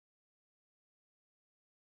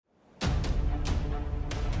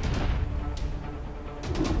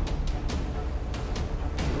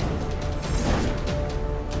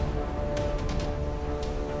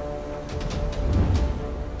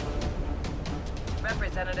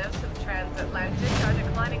representatives of Transatlantic are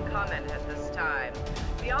declining comment at this time,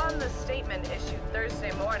 beyond the statement issued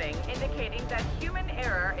Thursday morning indicating that human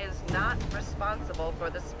error is not responsible for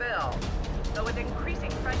the spill, though with increasing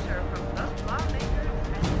pressure from both lawmakers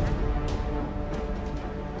and...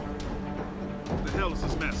 What the hell is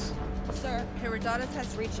this mess? Sir, Herodotus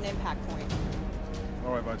has reached an impact point.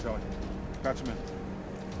 All right, Vitaly. Patch him in.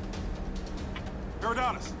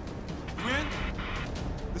 Herodotus, you in?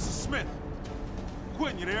 This is Smith.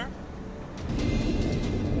 Quinn, you there?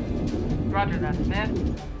 Roger that, Smith.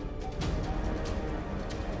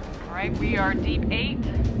 All right, we are deep 8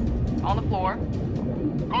 on the floor.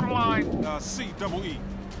 Go to line C-double-E.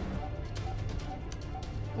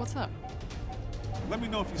 What's up? Let me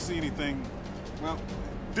know if you see anything, well,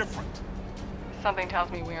 different. Something tells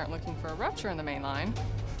me we aren't looking for a rupture in the main line.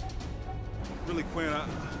 Really, Quinn,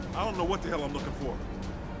 I don't know what the hell I'm looking for.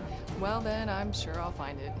 Well, then, I'm sure I'll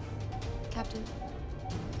find it. Captain.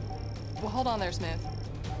 Well, hold on there, Smith.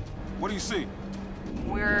 What do you see?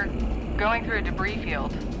 We're going through a debris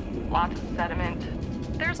field. Lots of sediment.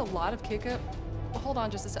 There's a lot of kick-up. Well, hold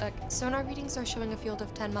on just a sec. Sonar readings are showing a field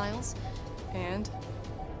of 10 miles. And?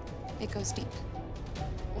 It goes deep.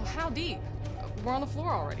 Well, how deep? We're on the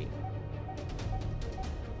floor already.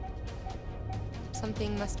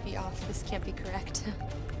 Something must be off. This can't be correct.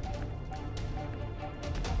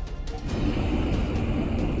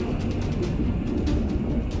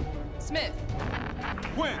 Smith!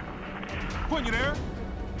 Quinn! Quinn, you there?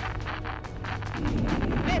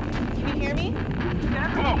 Smith, can you hear me?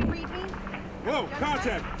 Hello. Can you read me? Whoa,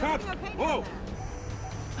 contact! Contact! Whoa!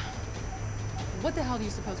 What the hell do you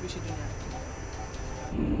suppose we should do now?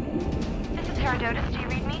 This is Herodotus. Do you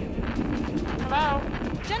read me? Hello?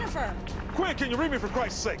 Jennifer! Quinn, can you read me for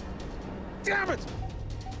Christ's sake? Damn it!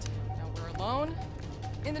 Now we're alone.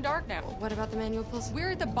 In the dark now. What about the manual pulse? We're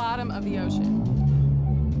at the bottom of the ocean.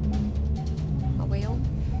 A whale?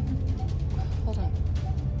 Hold on.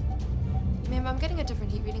 Ma'am, I'm getting a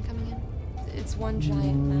different heat reading coming in. It's one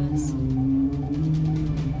giant mass.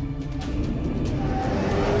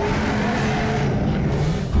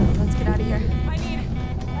 Let's get out of here. I need a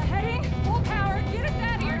heading, full power. Get us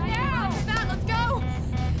out of here now! After that, let's go!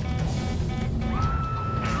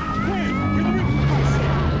 Quinn, can you read me for Christ's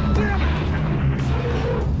sake? Damn it!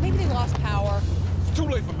 Maybe they lost power. It's too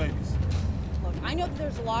late for maybes. Look, I know that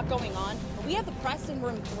there's a lot going on, but we have the press in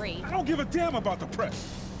room 3. I don't give a damn about the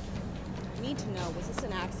press. I need to know, was this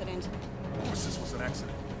an accident? Of course this was an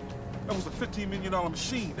accident. That was a $15 million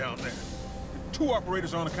machine down there. 2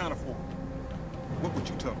 operators are unaccounted for. What would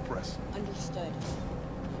you tell the press? Understood.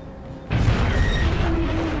 I'm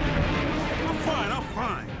fine, I'm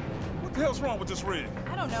fine. What the hell's wrong with this rig?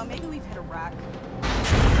 I don't know, maybe we've hit a wreck.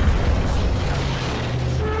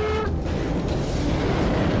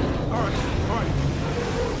 All right.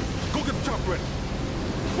 Go get the truck ready.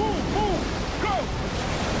 Move, go!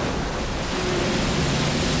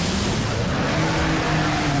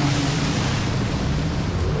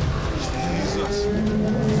 Jesus.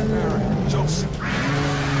 Mary, Joseph. No!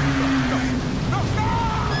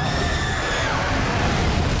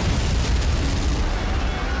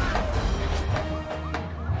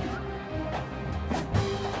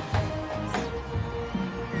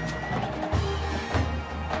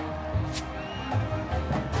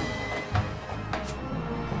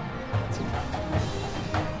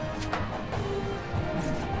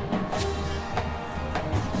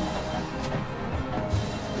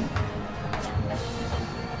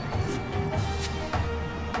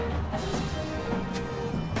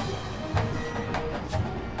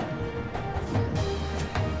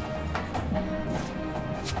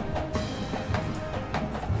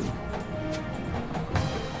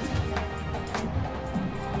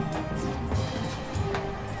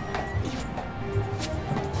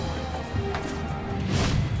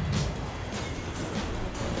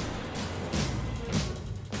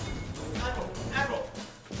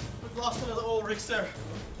 Sir.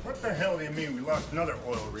 What the hell do you mean we lost another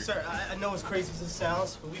oil rig? Sir, I know as crazy as this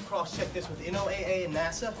sounds, but we cross-checked this with NOAA and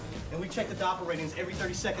NASA, and we check the Doppler ratings every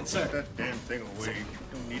 30 seconds, sir. Put that damn thing away. You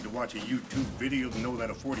don't need to watch a YouTube video to know that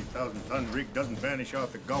a 40,000-ton rig doesn't vanish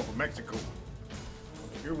out the Gulf of Mexico.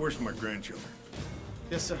 You're worse than my grandchildren.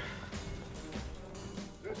 Yes, sir.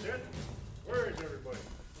 That's it? Where is everybody?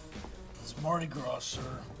 It's Mardi Gras,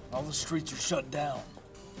 sir. All the streets are shut down.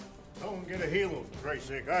 Don't get a halo, for Christ's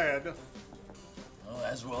sake. I had to. Well,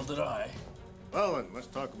 as well did I. Well, then, let's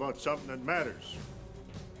talk about something that matters.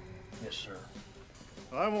 Yes, sir.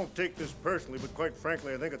 I won't take this personally, but quite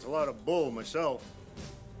frankly, I think it's a lot of bull myself.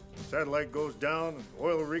 Satellite goes down,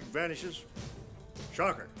 oil rig vanishes.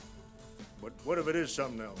 Shocker. But what if it is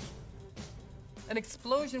something else? An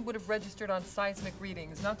explosion would have registered on seismic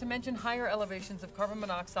readings, not to mention higher elevations of carbon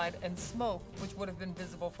monoxide and smoke, which would have been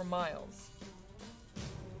visible for miles.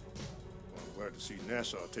 Well, I'm glad to see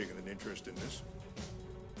NASA taking an interest in this.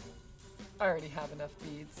 I already have enough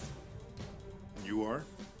beads. You are?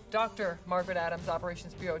 Dr. Margaret Adams,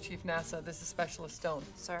 Operations Bureau Chief NASA. This is Specialist Stone.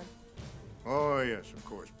 Sir? Oh, yes, of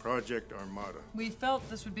course. Project Armada. We felt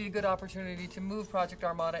this would be a good opportunity to move Project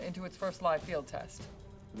Armada into its first live field test.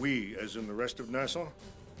 We, as in the rest of NASA?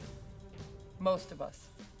 Most of us.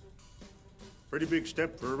 Pretty big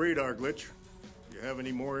step for a radar glitch. You have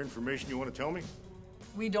any more information you want to tell me?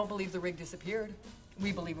 We don't believe the rig disappeared.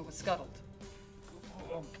 We believe it was scuttled.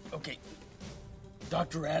 Okay.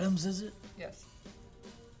 Dr. Adams, is it? Yes.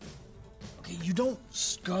 Okay, you don't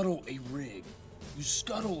scuttle a rig. You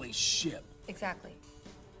scuttle a ship. Exactly.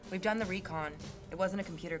 We've done the recon. It wasn't a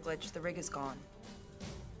computer glitch. The rig is gone.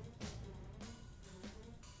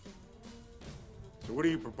 So what do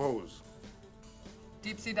you propose?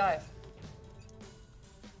 Deep sea dive.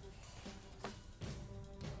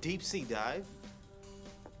 Deep sea dive?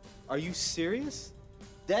 Are you serious?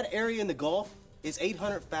 That area in the Gulf is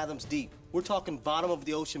 800 fathoms deep. We're talking bottom of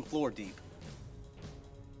the ocean floor deep.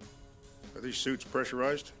 Are these suits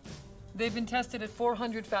pressurized? They've been tested at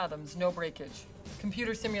 400 fathoms, no breakage.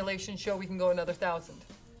 Computer simulations show we can go another 1,000.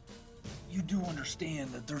 You do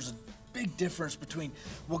understand that there's a big difference between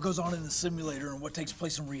what goes on in the simulator and what takes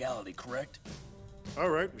place in reality, correct? All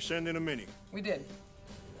right, we send in a Mini. We did.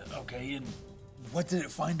 Okay, and what did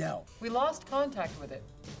it find out? We lost contact with it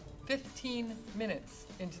 15 minutes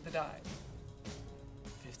into the dive.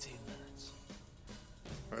 15 minutes.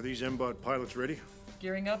 Are these MBOT pilots ready?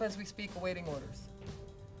 Gearing up as we speak, awaiting orders.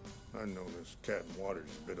 I know this cat in water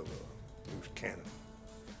is a bit of a loose cannon.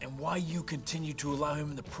 And why you continue to allow him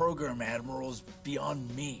in the program, Admiral, is beyond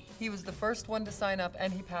me. He was the first one to sign up,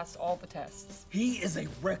 and he passed all the tests. He is a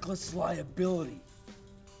reckless liability.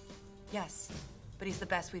 Yes, but he's the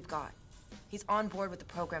best we've got. He's on board with the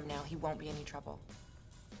program now. He won't be any trouble.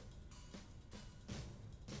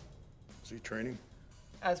 Is he training?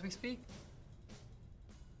 As we speak.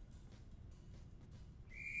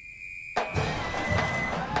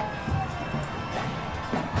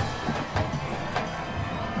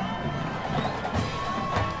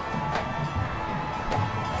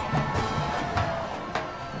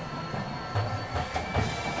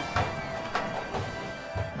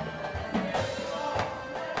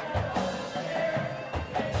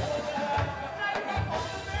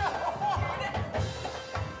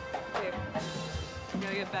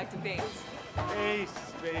 Back to base. Base.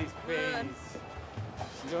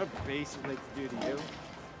 You know what base would like to do to you?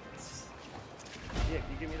 Yeah, can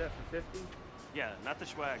you give me that for 50? Yeah, not the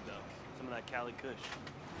swag though. Some of that Cali Kush.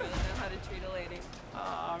 Really know how to treat a lady.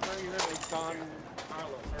 Very really Don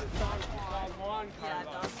Carlos. Or Don Juan Carlos.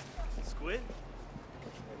 Yeah, Don. Squid?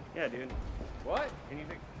 Yeah, dude. What?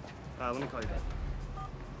 Anything? Let me call you back.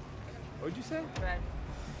 What'd you say? Red.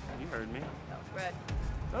 You heard me. No, red.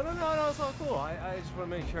 No, it's all cool. I just want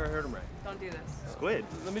to make sure I heard him right. Don't do this. Squid?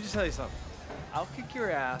 Let me just tell you something. I'll kick your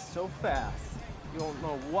ass so fast, you don't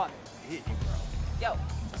know what hit you, bro. Yo,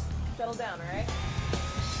 just settle down, all right?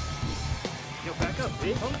 Yo, back up,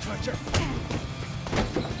 bitch. Don't touch her.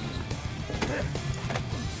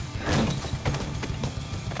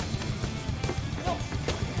 No,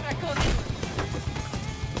 back on.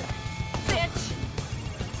 Bitch!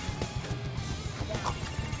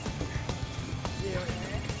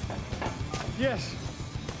 Yes.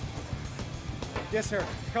 Yes, sir.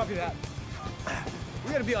 Copy that.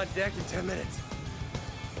 We gotta be on deck in 10 minutes.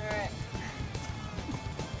 All right.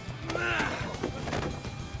 Have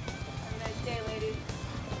a nice day, ladies.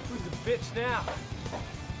 Who's the bitch now?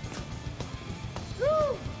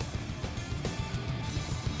 Woo!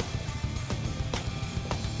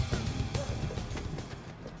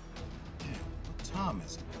 What time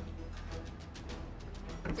is it?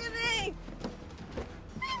 Jimmy!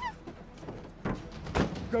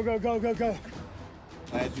 Go.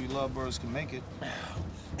 Glad you lovebirds can make it.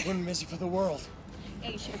 Wouldn't miss it for the world.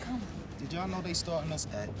 Hey, you should have come. Did y'all know they starting us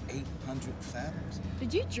at 800 fathoms?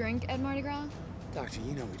 Did you drink at Mardi Gras? Doctor,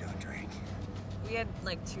 you know we don't drink. We had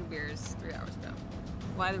like 2 beers 3 hours ago.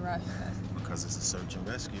 Why the rush? Because it's a search and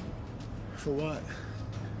rescue. For what?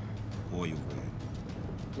 Oil rig.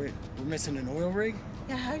 Wait, we're missing an oil rig?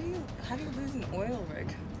 Yeah, how do you lose an oil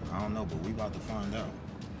rig? I don't know, but we about to find out.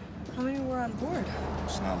 How many were on board?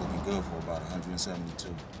 It's not looking good for about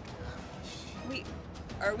 172. Wait,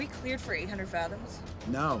 are we cleared for 800 fathoms?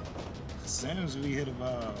 No. Seems we hit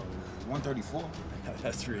about 134.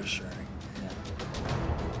 That's reassuring.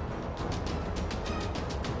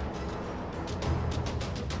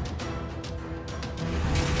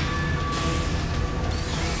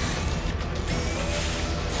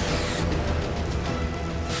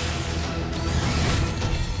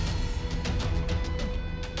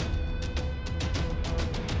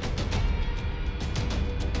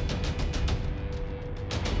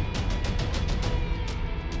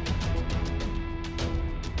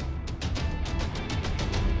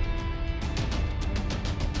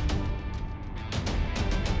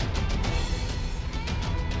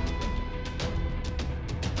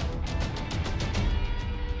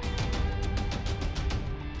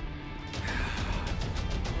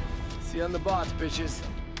 See you on the bots, bitches.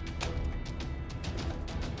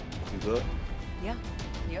 You good? Yeah.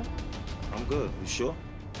 You? I'm good. You sure?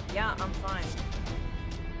 Yeah, I'm fine.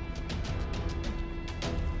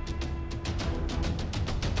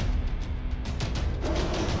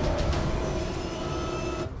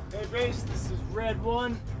 Hey, base, this is Red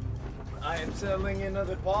 1. I am settling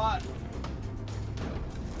another bot.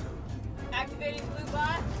 Activating blue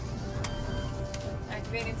bot.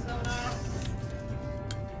 Activating sonar.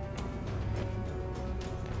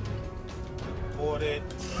 Boarded.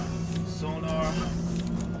 Sonar.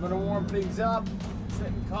 I'm gonna warm things up.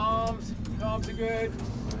 Setting comms. Comms are good.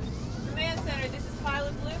 Command center, this is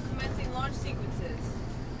Pilot Blue, commencing launch sequences.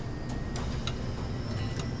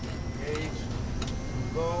 Engage.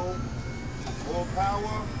 Go. Full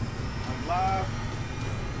power. I'm live.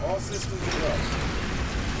 All systems are go.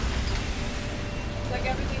 Looks like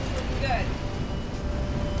everything's looking good.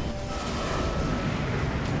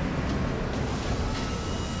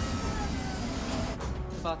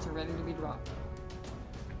 The bots are ready to be dropped.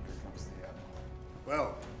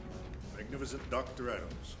 Well, magnificent Dr.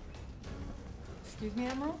 Adams. Excuse me,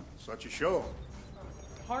 Admiral? Such a show.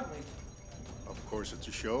 Hardly. Of course it's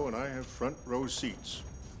a show, and I have front row seats.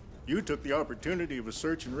 You took the opportunity of a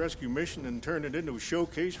search and rescue mission and turned it into a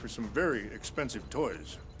showcase for some very expensive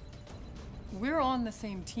toys. We're on the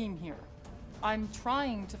same team here. I'm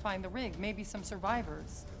trying to find the rig, maybe some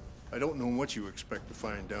survivors. I don't know what you expect to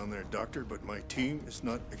find down there, Doctor, but my team is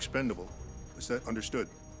not expendable. Is that understood?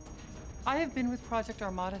 I have been with Project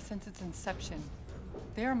Armada since its inception.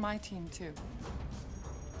 They're my team, too.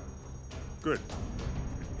 Good.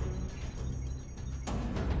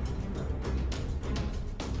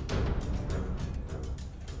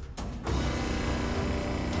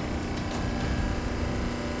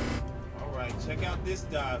 All right, check out this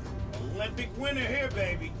dive. Olympic winner here,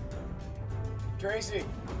 baby. Tracy, you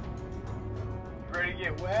ready to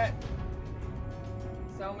get wet?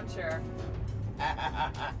 So mature.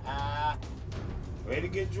 Ready to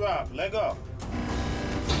get dropped. Let go.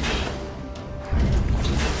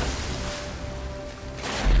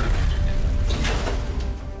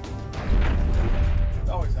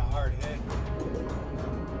 Always a hard hit.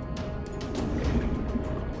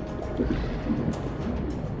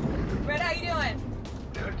 Red, how you doing?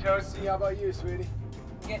 Doing toasty. How about you, sweetie?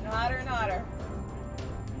 Getting hotter and hotter.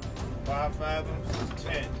 5 fathoms is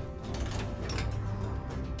 10.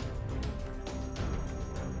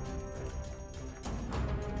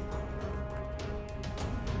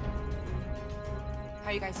 How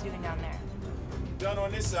are you guys doing down there? Done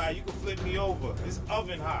on this side, you can flip me over. It's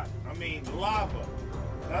oven hot. I mean, lava.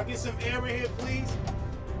 Can I get some air in here, please?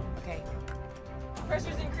 Okay.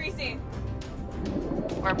 Pressure's increasing.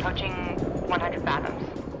 We're approaching 100 fathoms.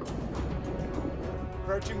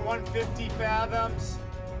 Approaching 150 fathoms.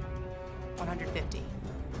 150.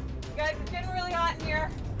 Guys, it's getting really hot in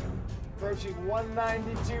here. Approaching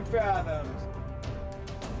 192 fathoms.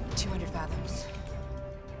 200 fathoms.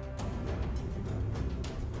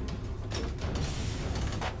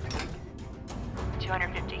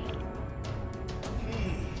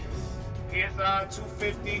 PSI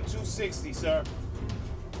 250, 260, sir.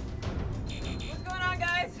 What's going on,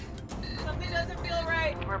 guys? Something doesn't feel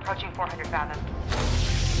right. We're approaching 400 fathoms.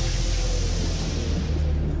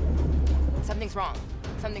 Something's wrong.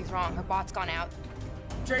 Something's wrong. Her bot's gone out.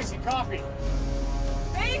 Tracy, copy.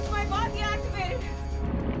 Base, my bot deactivated.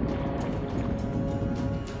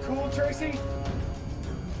 Cool, Tracy?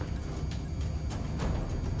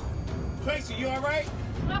 Tracy, you all right?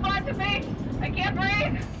 My bot's at base. I can't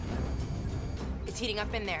breathe. It's heating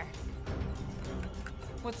up in there.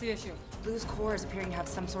 What's the issue? Blue's core is appearing to have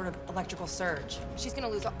some sort of electrical surge. She's gonna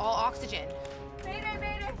lose all oxygen. Mayday,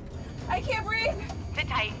 mayday. I can't breathe. Sit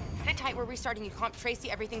tight. Sit tight. We're restarting. You can't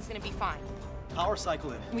Tracy. Everything's gonna be fine. Power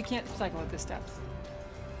cycle in. We can't cycle at this depth.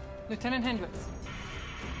 Lieutenant Hendricks.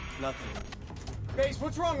 Nothing. Base,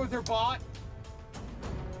 what's wrong with her bot?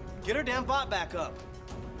 Get her damn bot back up.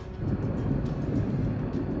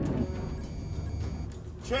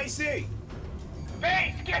 Tracy!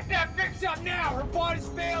 Base, get that fixed up now! Her bot is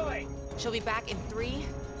failing! She'll be back in 3,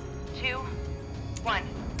 2, 1.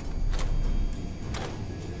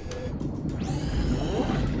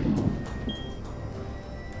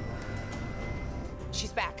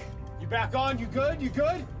 She's back. You back on? You good? You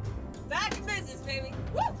good? Back in business, baby.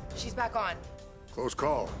 Woo! She's back on. Close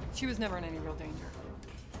call. She was never in any real danger.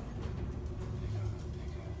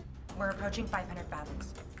 We're approaching 500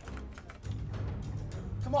 fathoms.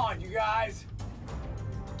 Come on, you guys.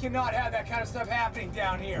 Cannot have that kind of stuff happening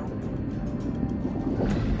down here.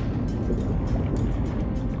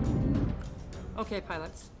 Okay,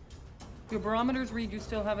 pilots. Your barometers read you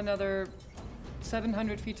still have another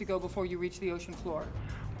 700 feet to go before you reach the ocean floor.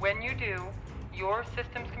 When you do, your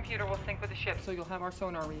system's computer will sync with the ship, so you'll have our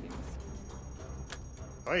sonar readings.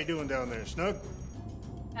 How you doing down there, Snug?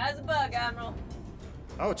 How's the bug, Admiral?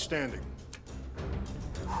 Outstanding.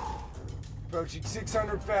 Approaching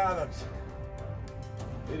 600 fathoms.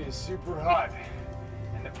 It is super hot,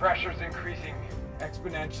 and the pressure's increasing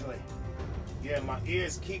exponentially. Yeah, my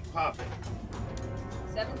ears keep popping.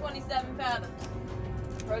 727 fathoms.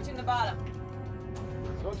 Approaching the bottom.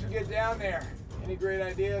 So once we get down there, any great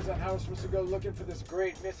ideas on how we're supposed to go looking for this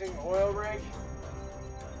great missing oil rig?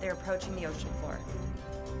 They're approaching the ocean floor.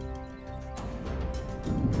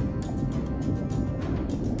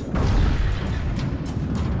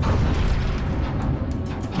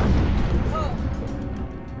 Whoa!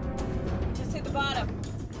 Just hit the bottom.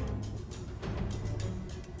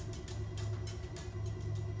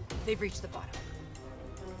 They've reached the bottom.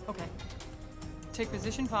 Okay. Take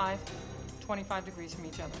position 5, 25 degrees from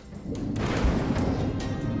each other.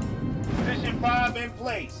 Position 5 in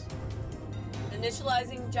place.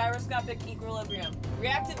 Initializing gyroscopic equilibrium.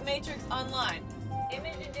 Reactive matrix online.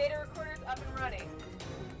 Image and data recorders up and running.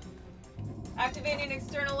 Activating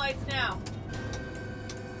external lights now.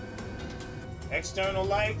 External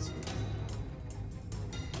lights.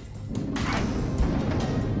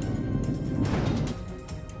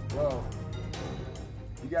 Whoa.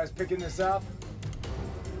 You guys picking this up?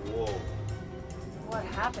 Whoa. What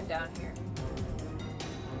happened down here?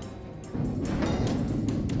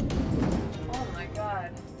 Oh my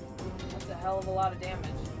god. That's a hell of a lot of damage.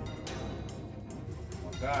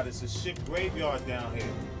 Oh God, it's a ship graveyard down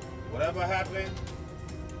here. Whatever happened,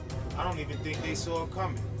 I don't even think they saw it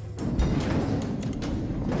coming.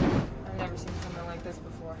 I've never seen something like this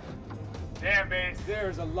before. Damn, Bates,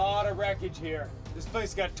 there's a lot of wreckage here. This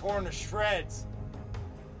place got torn to shreds.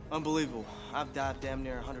 Unbelievable. I've dived damn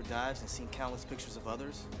near 100 dives and seen countless pictures of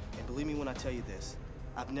others. And believe me when I tell you this,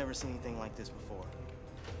 I've never seen anything like this before.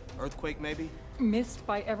 Earthquake, maybe? Missed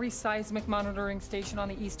by every seismic monitoring station on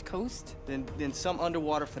the East Coast? Then some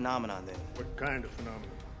underwater phenomenon, then. What kind of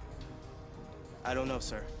phenomenon? I don't know,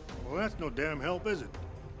 sir. Well, that's no damn help, is it?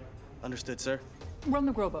 Understood, sir. Run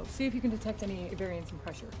the Grobo. See if you can detect any variance in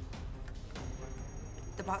pressure.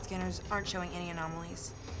 The bot scanners aren't showing any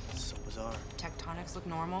anomalies. So bizarre. Tectonics look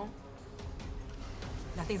normal.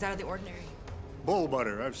 Nothing's out of the ordinary. Bull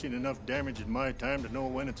butter. I've seen enough damage in my time to know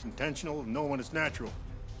when it's intentional and know when it's natural.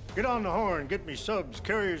 Get on the horn, get me subs,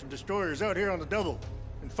 carriers, and destroyers out here on the double.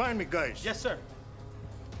 And find me guys. Yes, sir.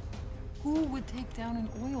 Who would take down an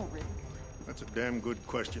oil rig? That's a damn good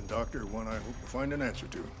question, Doctor. One I hope to find an answer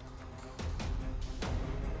to.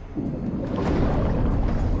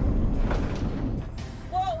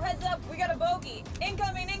 Whoa, heads up, we got a bogey.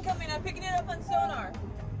 Incoming, incoming, I'm picking it up on sonar.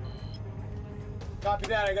 Copy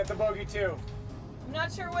that, I got the bogey too. I'm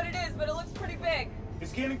not sure what it is, but it looks pretty big.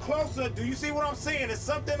 It's getting closer. Do you see what I'm seeing? There's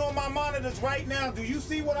something on my monitors right now. Do you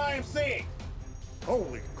see what I am seeing?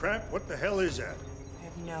 Holy crap, what the hell is that? I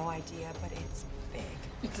have no idea, but it's big.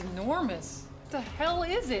 It's enormous. What the hell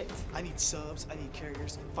is it? I need subs, I need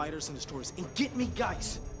carriers, fighters, and destroyers. And get me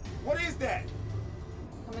guys. What is that?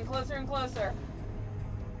 Coming closer and closer.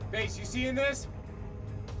 Base, you seeing this?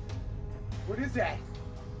 What is that?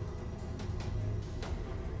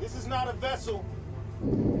 This is not a vessel.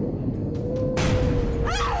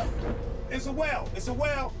 Ah! It's a whale. It's a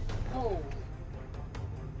whale. Oh.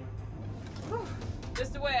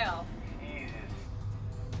 Just a whale. Jesus.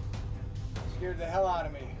 Scared the hell out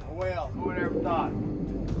of me. A whale. Who would have thought?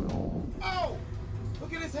 Oh!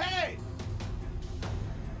 Look at his head.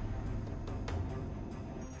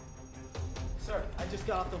 Sir, I just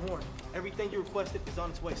got off the horn. Everything you requested is on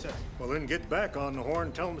its way, sir. Well, then get back on the horn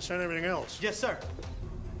and tell them to send everything else. Yes, sir.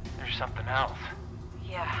 There's something else.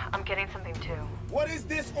 Yeah, I'm getting something too. What is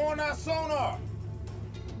this on our sonar?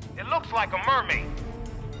 It looks like a mermaid.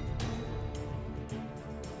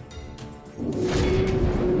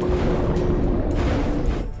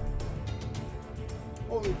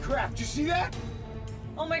 Holy crap, did you see that?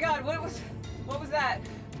 Oh my god, what was that?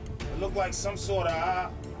 It looked like some sort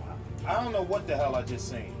of, I don't know what the hell I just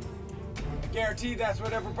seen. I guarantee that's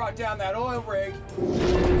whatever brought down that oil rig.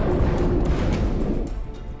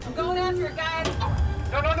 I'm going after it, guys.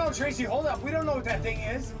 No, Tracy, hold up. We don't know what that thing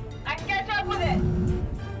is. I can catch up with it.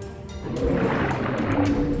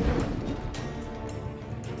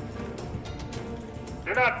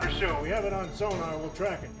 Do not pursue. We have it on sonar. We'll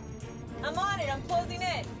track it. I'm on it. I'm closing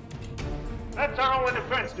in. That's our own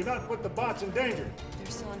defense. Do not put the bots in danger.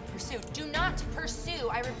 They're still in pursuit. Do not pursue.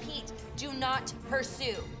 I repeat, do not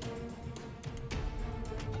pursue.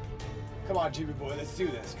 Come on, Jimmy boy, let's do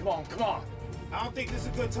this. Come on, come on. I don't think this is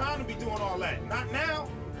a good time to be doing all that. Not now.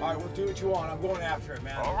 All right, well, do what you want. I'm going after it,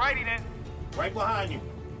 man. Alrighty then. Right behind you.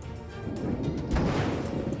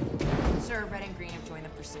 Sir, Red and Greene have joined the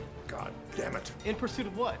pursuit. God damn it. In pursuit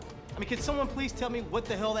of what? I mean, can someone please tell me what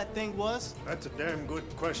the hell that thing was? That's a damn good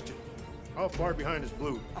question. How far behind is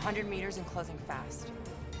Blue? 100 meters and closing fast.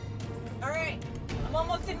 All right, I'm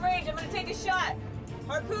almost in range. I'm gonna take a shot.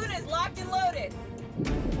 Harpoon is locked and loaded.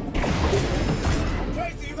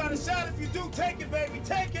 Tracy, you got a shot. If you do, take it, baby.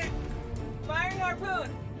 Take it. Firing harpoon.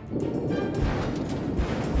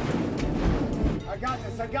 I got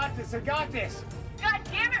this, I got this, I got this. God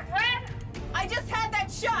damn it, Red! I just had that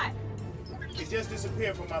shot. It just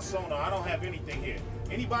disappeared from my sonar. I don't have anything here.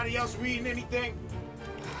 Anybody else reading anything?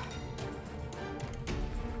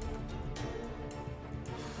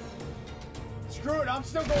 Screw it, I'm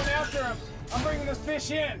still going after him. I'm bringing this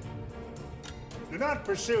fish in. Do not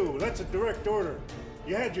pursue. That's a direct order.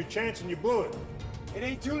 You had your chance and you blew it. It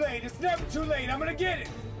ain't too late. It's never too late. I'm gonna get it.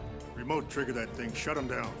 Remote trigger that thing. Shut him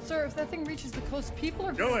down. Sir, if that thing reaches the coast, people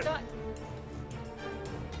are Do gonna it. die.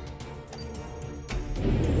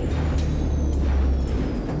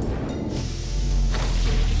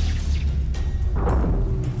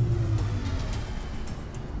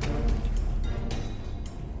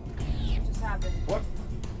 What just happened? What?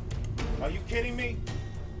 Are you kidding me?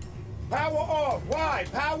 Power off. Why?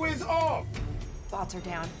 Power is off. Bots are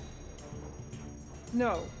down.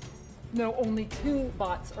 No. No, only 2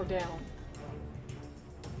 bots are down.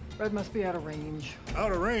 Red must be out of range.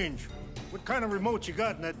 Out of range? What kind of remote you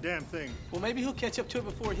got in that damn thing? Well, maybe he'll catch up to it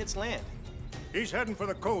before it hits land. He's heading for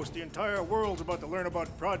the coast. The entire world's about to learn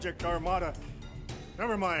about Project Armada.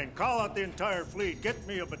 Never mind. Call out the entire fleet. Get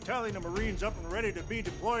me a battalion of Marines up and ready to be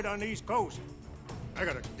deployed on the East Coast. I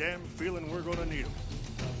got a damn feeling we're gonna need them.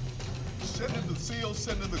 Send in the SEALs,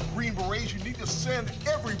 send in the Green Berets. You need to send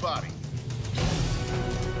everybody.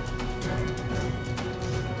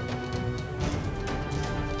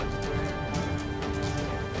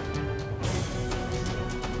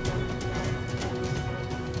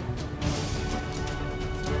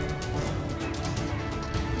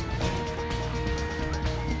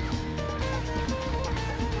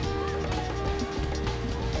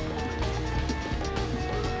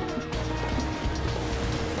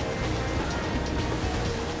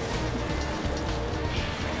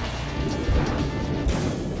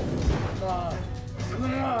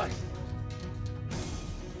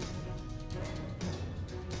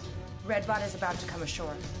 Redbot is about to come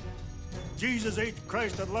ashore. Jesus H.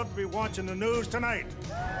 Christ, I'd love to be watching the news tonight.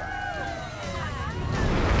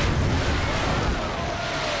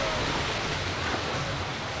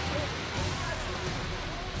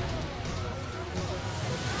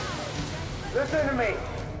 Listen to me.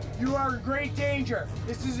 You are in great danger.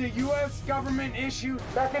 This is a U.S. government-issued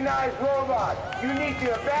mechanized robot. You need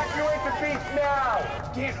to evacuate the beach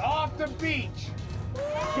now. Get off the beach.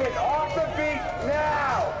 Get off the beach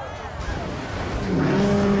now.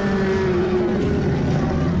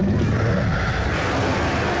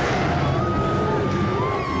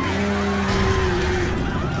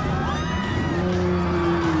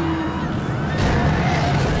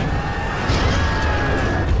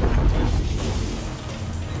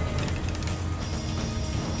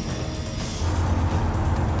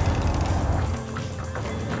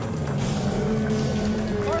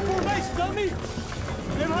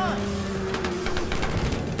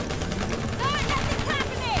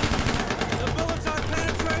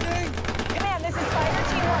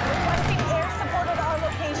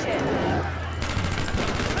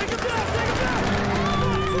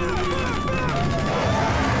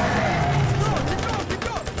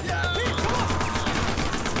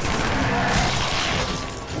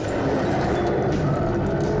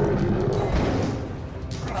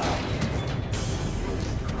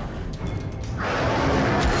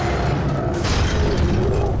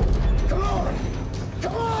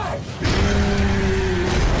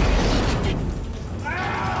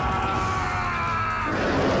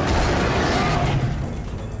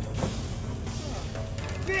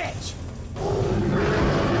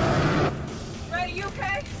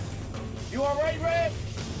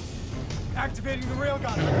 Activating the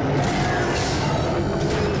railgun.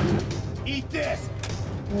 Eat this.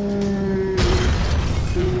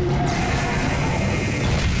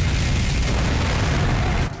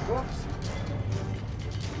 Whoops.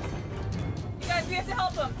 You guys, we have to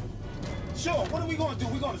help him. Sure, what are we gonna do?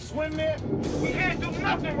 We gonna swim there? We can't do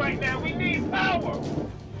nothing right now. We need power.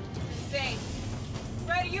 Zane.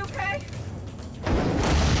 Red, are you okay?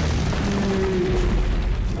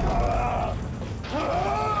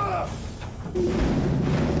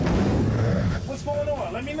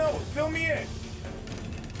 me in.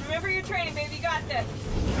 Remember your training, baby. You got this.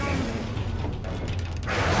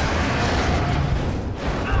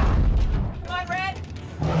 Come on, Red.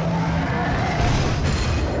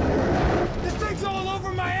 This thing's all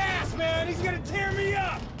over my ass, man. He's gonna tear me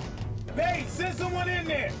up. Hey, send someone in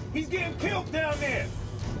there. He's getting killed down there.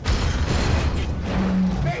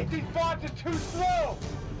 Hey, these bots are too slow.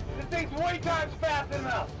 This thing's way times fast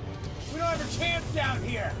enough. We don't have a chance down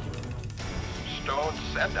here. Stone,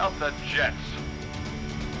 send out the jets.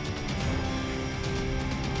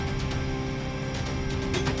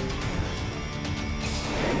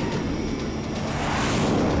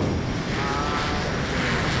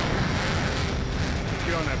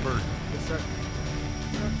 Get on that bird. Yes, sir.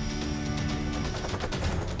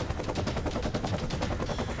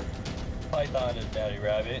 Python is Daddy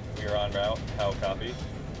Rabbit. We are en route. How copy?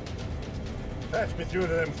 Patch me through to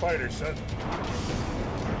them fighters, son.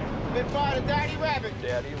 Spitfire to Daddy Rabbit.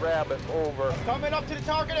 Daddy Rabbit, over. Coming up to the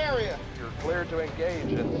target area. You're cleared to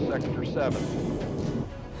engage in Sector 7.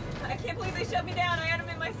 I can't believe they shut me down. I had them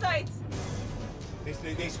in my sights.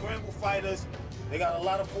 They scramble fighters. They got a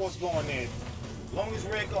lot of force going in. As long as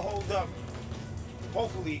Red can hold up,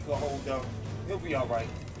 hopefully he can hold up, he'll be all right.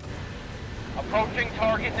 Approaching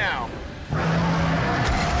target now.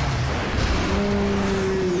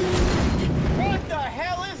 What the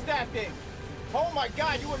hell is that thing? Oh my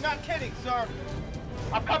God, you are not kidding, sir.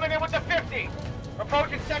 I'm coming in with the 50.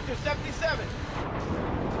 Approaching Sector 77.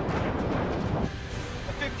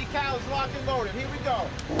 The 50 cal is locked and loaded. Here we go.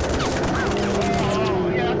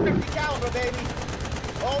 Oh, yeah, 50 caliber, baby.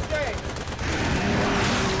 All day.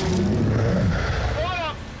 Hold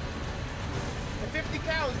up. The 50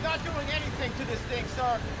 cal is not doing anything to this thing,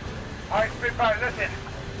 sir. All right, Spitfire, listen.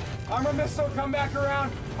 Armor missile come back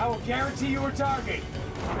around. I will guarantee you a target.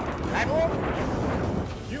 Admiral?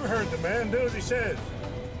 You heard the man. Do as he says.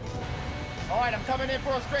 All right, I'm coming in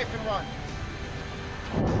for a strafe and run.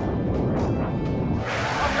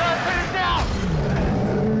 I'm trying to pin it down!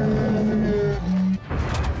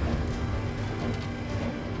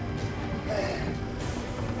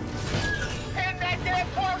 Pin that damn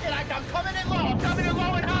target! I'm coming in low! I'm coming in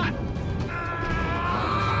low and hot!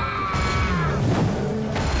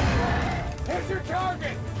 Here's your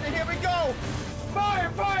target. And here we go! Fire,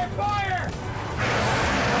 fire, fire!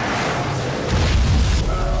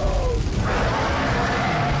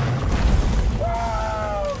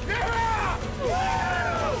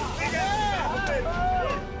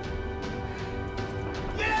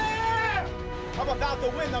 I'm about to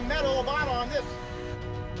win the Medal of Honor on this.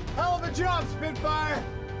 Hell of a job, Spitfire!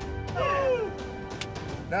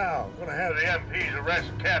 Now, I'm gonna have the MPs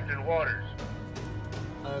arrest Captain Waters.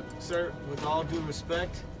 Sir, with all due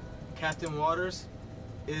respect, Captain Waters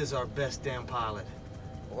is our best damn pilot.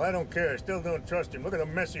 Well, I don't care. I still don't trust him. Look at the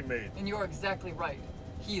mess he made. And you're exactly right.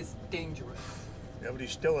 He is dangerous. Yeah, but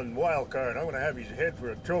he's still in wild card. I'm gonna have his head for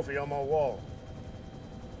a trophy on my wall.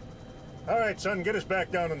 All right, son, get us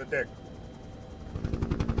back down on the deck.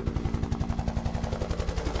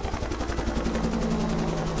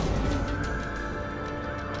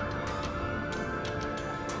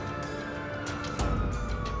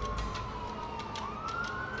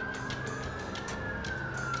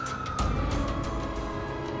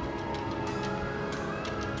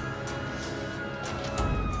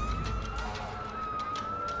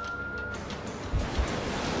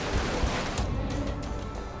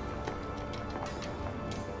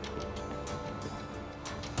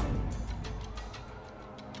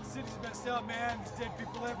 Up, man. There's dead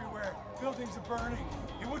people everywhere. Buildings are burning.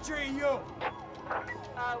 Hey, what's your AU?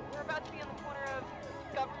 We're about to be on the corner of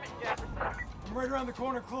Government and Jefferson. I'm right around the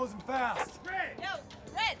corner, closing fast. Red! Yo,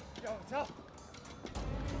 Red! Yo, what's up?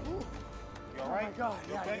 You all right? Oh my God,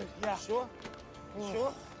 You yeah, okay? yeah. Sure? You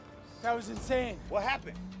sure? That was insane. What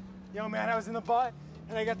happened? Yo, man, I was in the butt,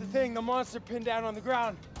 and I got the thing, the monster pinned down on the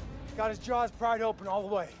ground. Got his jaws pried open all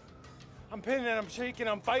the way. I'm pinning and I'm shaking,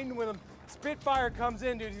 I'm fighting with him. Spitfire comes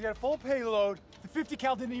in, dude. He's got a full payload. The 50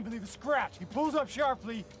 cal didn't even leave a scratch. He pulls up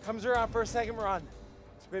sharply, comes around for a second run.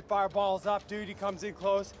 Spitfire balls up, dude. He comes in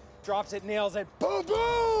close, drops it, nails it. Boom,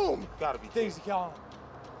 boom! Gotta be Things to kill him.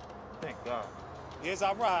 Thank God. Here's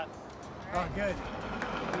our ride. Oh, good.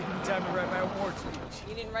 You give me time to write my award speech.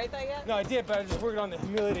 You didn't write that yet? No, I did, but I'm just working on the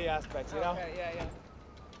humility aspects, you know? Okay, yeah.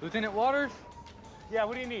 Lieutenant Waters? Yeah,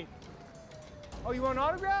 what do you need? Oh, you want an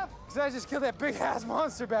autograph? Because I just killed that big-ass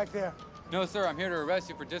monster back there. No, sir, I'm here to arrest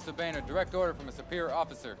you for disobeying a direct order from a superior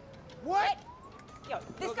officer. What? Yo,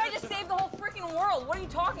 this guy just saved the whole freaking world. What are you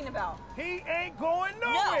talking about? He ain't going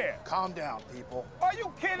nowhere. No. Calm down, people. Are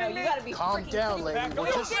you kidding me? You gotta be Calm down, lady.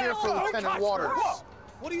 We're just here for Lieutenant Waters.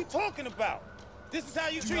 What are you talking about? This is how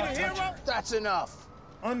you treat a hero? That's enough.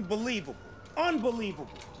 Unbelievable. Unbelievable.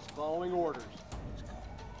 Just following orders.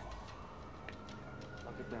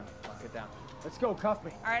 Lock it down. Lock it down. Let's go. Cuff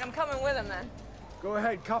me. All right, I'm coming with him then. Go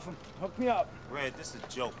ahead. Cuff him. Hook me up. Red, this is a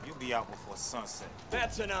joke. You'll be out before sunset.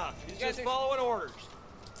 That's enough. He's just following orders.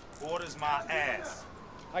 Orders my ass.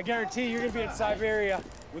 I guarantee you're gonna be in Siberia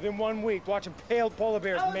within 1 week watching pale polar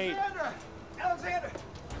bears mate. Alexander!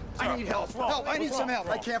 I need help. Help! I need some help.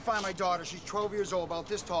 I can't find my daughter. She's 12 years old, about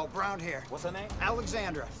this tall, brown hair. What's her name?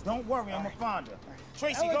 Alexandra. Don't worry, I'm gonna find her.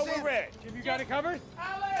 Tracy, go with Red. Jim, you got it covered?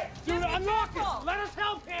 Alex! Dude, unlock it! Let us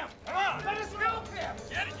help him! Come on! Let us help him!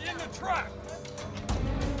 Get it in the truck!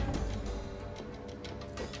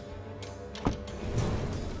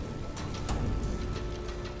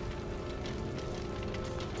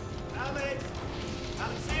 Alex!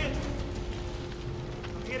 Alexandra!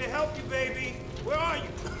 I'm here to help you, baby. Where are you?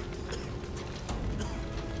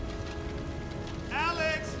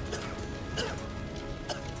 Alex!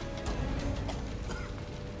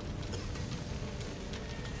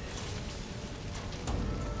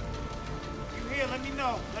 You here? Let me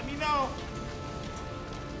know. Let me know.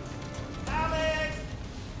 Alex!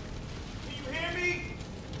 Can you hear me?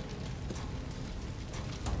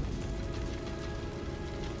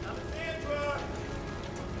 Alexandra!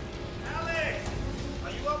 Alex!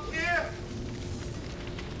 Are you up here?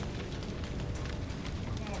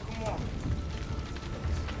 Come on, come on.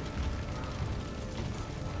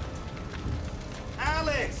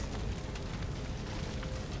 Alex!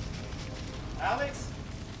 Alex?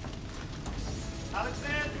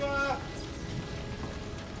 Alexandra!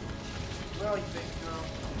 Where are you, baby girl?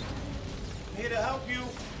 I'm here to help you.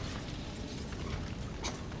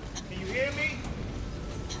 Can you hear me?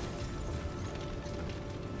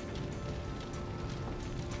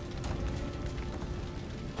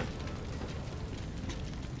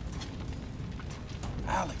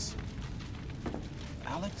 Alex.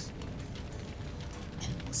 Alex?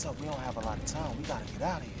 What's up? We don't have a lot of time. We gotta get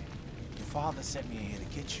out of here. Your father sent me in here to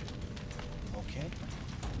get you. Okay?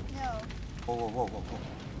 No. Whoa, whoa, whoa, whoa, whoa.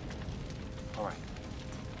 All right.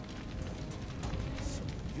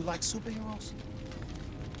 You like superheroes?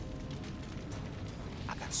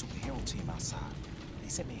 I got a superhero team outside. They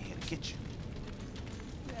sent me in here to get you.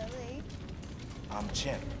 Really? I'm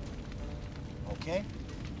Jim. Okay?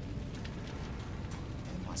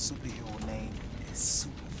 And my superhero name is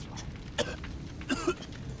Superfly.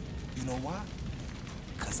 You know why?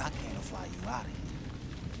 Because I came to fly you out of here.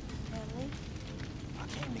 Really? I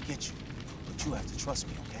came to get you, but you have to trust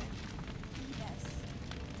me, okay? Yes.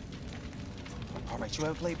 All right, you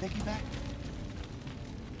ever play piggyback?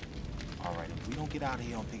 All right, if we don't get out of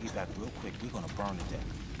here on piggyback real quick, we're gonna burn to death.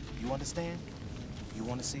 You understand? You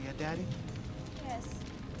wanna see your daddy? Yes.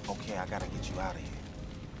 Okay, I gotta get you out of here.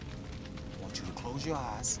 I want you to close your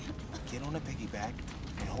eyes, get on the piggyback,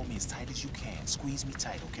 and hold me as tight as you can. Squeeze me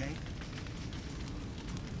tight, okay?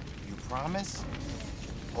 You promise?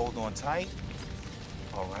 Hold on tight.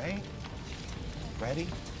 All right. Ready?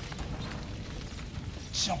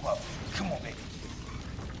 Jump up. Come on, baby.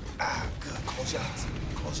 Ah, good. Close your eyes.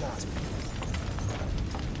 Close your eyes, baby.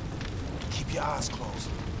 Keep your eyes closed.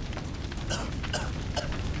 I'm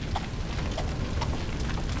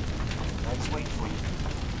just waiting for you.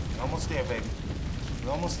 You're almost there, baby.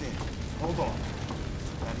 You're almost there. Hold on.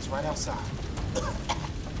 Daddy's right outside.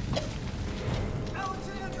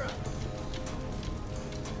 Alexandra!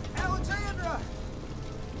 Alexandra!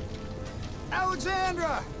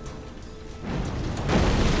 Alexandra!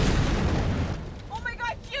 Oh my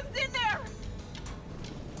God, Jim's in there!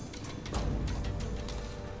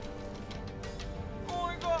 Oh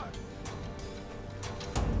my God.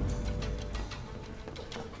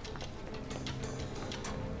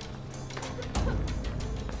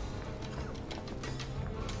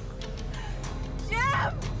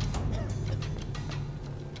 Jim!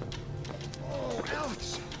 Oh,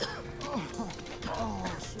 Alex! Oh,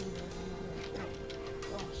 sweetheart.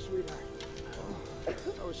 Oh, sweetheart. Oh,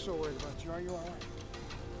 I was so worried about you. Are you all right?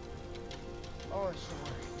 Oh, I'm so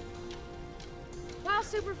worried. Wow,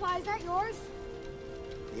 Superfly, is that yours?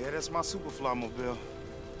 Yeah, that's my Superfly mobile.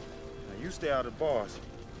 Now, you stay out of bars.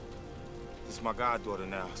 This is my goddaughter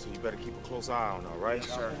now, so you better keep a close eye on her, all right?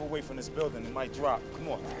 Yes, sir. Move away from this building. It might drop. Come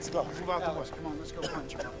on, let's go. Move out the way. Come on, let's go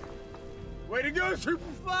punch her. Way to go,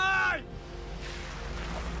 Superfly!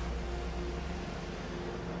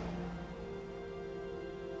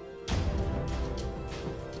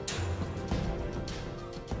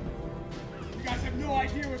 You guys have no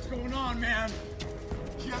idea what's going on, man.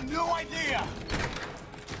 You have no idea.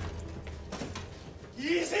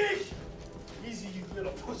 Easy! Easy, you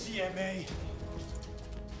little pussy, M.A.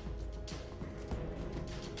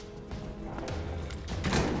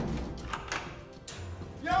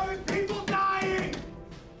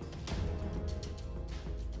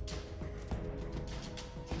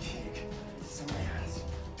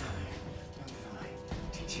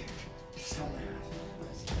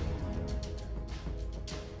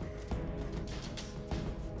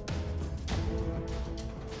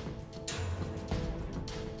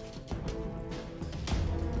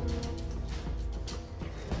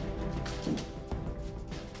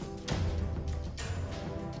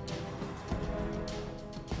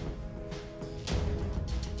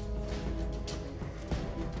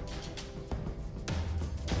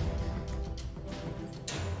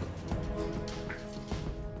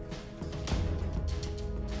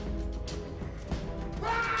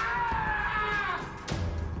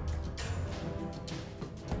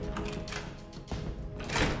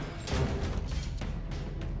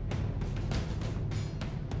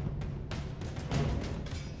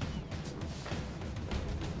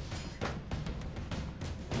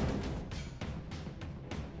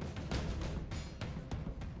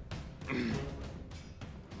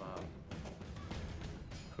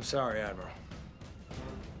 I'm sorry, Admiral.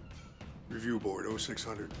 Review board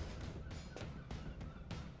 0600.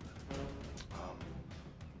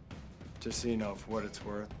 Just so you know, for what it's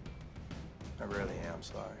worth, I really am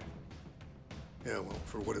sorry. Yeah, well,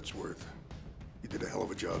 for what it's worth, you did a hell of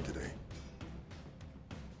a job today.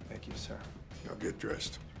 Thank you, sir. Now get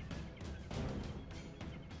dressed.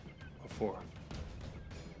 What for?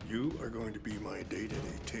 You are going to be my date at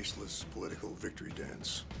a tasteless political victory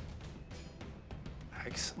dance.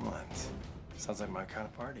 Excellent. Sounds like my kind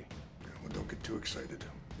of party. Yeah, well, don't get too excited.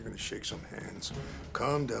 You're going to shake some hands.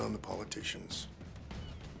 Calm down the politicians.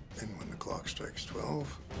 And when the clock strikes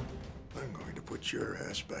 12, I'm going to put your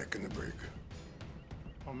ass back in the brig.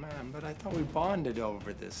 Oh, man, but I thought we bonded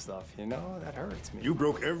over this stuff, you know? That hurts me. You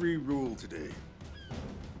broke every rule today.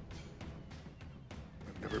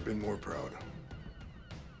 I've never been more proud.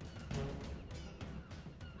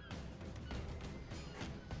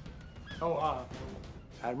 Oh,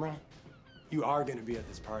 Admiral, you are gonna be at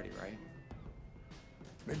this party, right?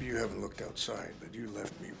 Maybe you haven't looked outside, but you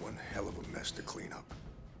left me one hell of a mess to clean up.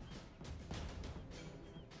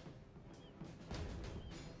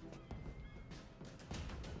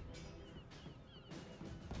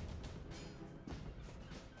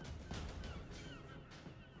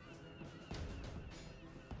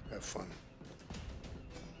 Have fun.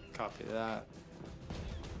 Copy that.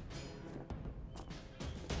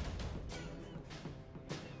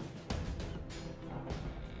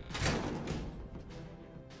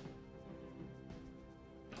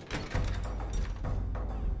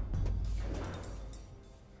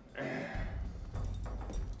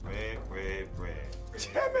 Red.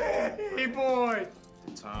 Jimmy! Hey, boy!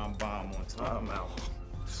 Time bomb on time out.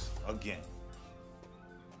 Again.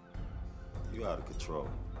 You out of control.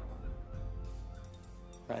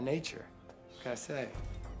 By nature. What can I say?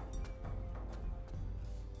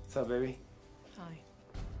 What's up, baby? Hi.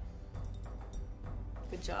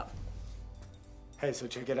 Good job. Hey, so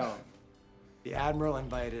check it out. The Admiral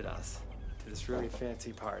invited us to this really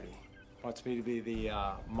fancy party. Wants me to be the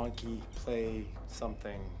monkey play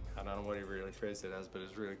something. I don't know what he really phrased it as, but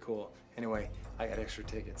it's really cool. Anyway, I got extra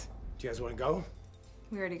tickets. Do you guys want to go?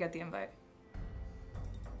 We already got the invite.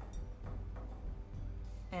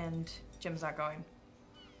 And Jim's not going.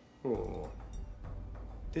 Ooh.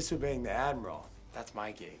 Disobeying the Admiral, that's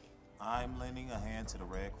my gig. I'm lending a hand to the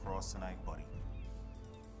Red Cross tonight, buddy.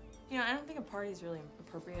 You know, I don't think a party is really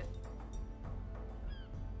appropriate.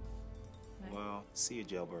 Well, see you,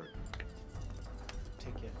 Jailbird.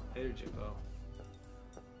 Take it. Later, Jimbo.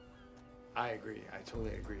 I agree. I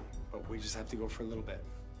totally agree. But we just have to go for a little bit.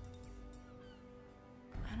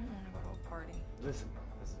 I don't want to go to a party. Listen.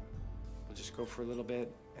 We'll just go for a little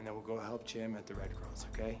bit, and then we'll go help Jim at the Red Cross,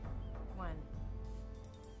 okay? When?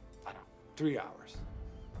 I don't know. 3 hours.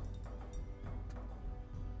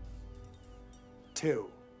 2.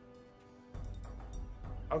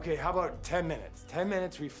 Okay, how about 10 minutes? 10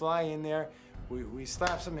 minutes, we fly in there, we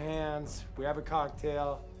slap some hands, we have a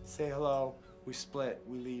cocktail, say hello, we split,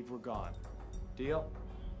 we leave, we're gone. Deal?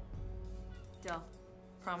 Deal.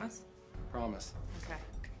 Promise? Promise. Okay.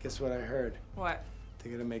 Guess what I heard? What?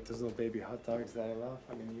 They're gonna make those little baby hot dogs that I love.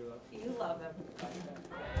 I mean, you love. You love them.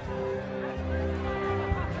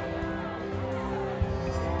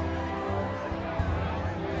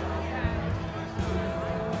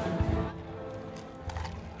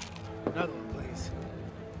 Another one, please.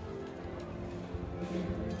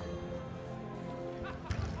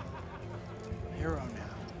 Hero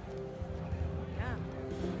now. Yeah.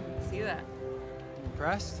 See that.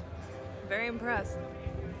 Impressed? Very impressed.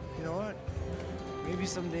 You know what? Maybe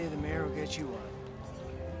someday the mayor will get you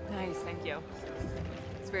one. Nice, thank you.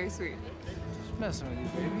 It's very sweet. Just messing with you,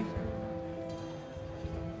 baby.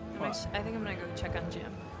 I think I'm gonna go check on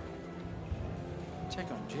Jim. Check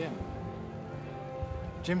on Jim?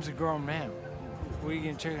 Jim's a grown man. What are you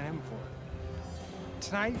gonna check on him for?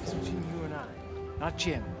 Tonight is between you and I, not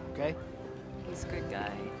Jim, okay? He's a good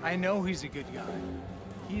guy. I know he's a good guy.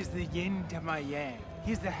 He's the yin to my yang.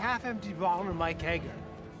 He's the half-empty bottle of my kegger.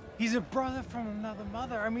 He's a brother from another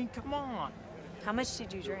mother. I mean, come on. How much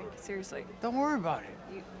did you drink? Seriously. Don't worry about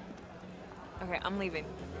it. Okay, I'm leaving.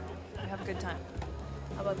 Have a good time.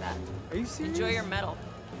 How about that? Are you serious? Enjoy your medal.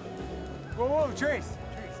 Whoa, Trace.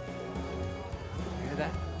 You hear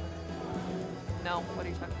that? No, what are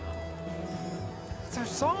you talking about? It's our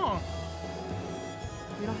song.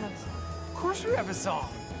 We don't have a song. Of course we have a song.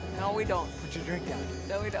 No, we don't. Put your drink down.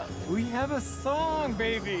 No, we don't. We have a song,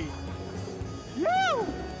 baby. You!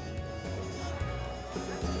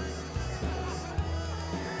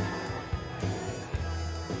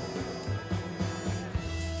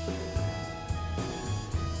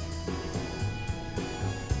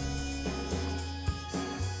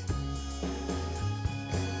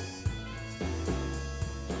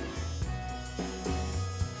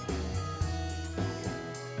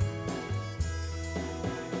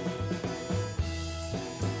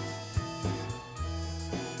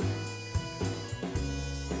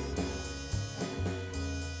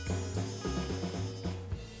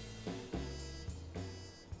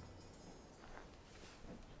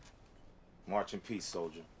 March in peace,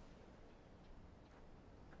 soldier.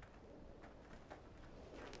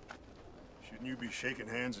 Shouldn't you be shaking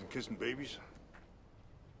hands and kissing babies?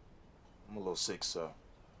 I'm a little sick, sir.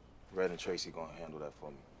 Red and Tracy gonna handle that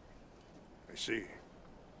for me. I see.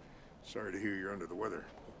 Sorry to hear you're under the weather.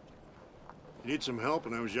 You need some help?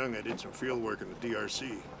 When I was young, I did some field work in the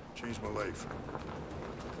DRC. Changed my life.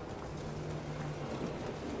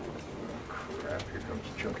 Crap, here comes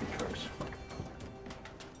Junkie Trucks.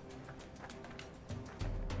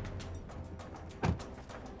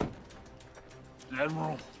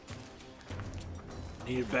 Admiral,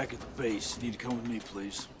 needed back at the base. You need to come with me,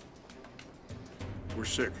 please. We're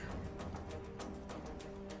sick.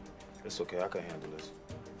 It's okay, I can handle this.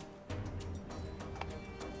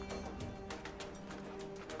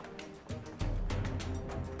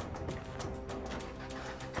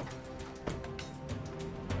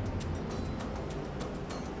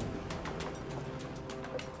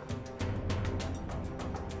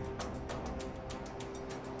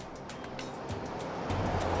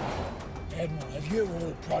 Admiral, have you ever heard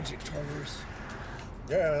of Project Tartarus?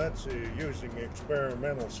 Yeah, that's using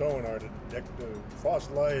experimental sonar to detect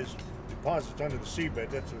fossilized deposits under the seabed.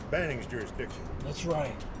 That's Banning's jurisdiction. That's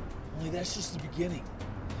right. Only that's just the beginning.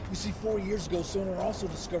 You see, 4 years ago, sonar also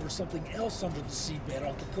discovered something else under the seabed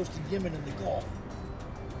off the coast of Yemen and the Gulf.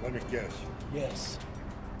 Let me guess. Yes.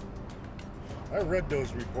 I read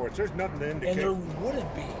those reports. There's nothing to indicate... And there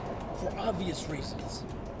wouldn't be, for obvious reasons.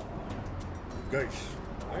 Guys,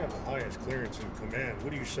 I have the highest clearance in command.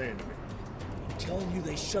 What are you saying to me? I'm telling you,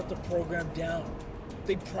 they shut the program down.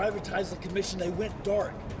 They privatized the commission. They went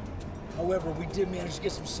dark. However, we did manage to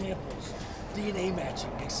get some samples, DNA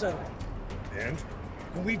matching, etc. And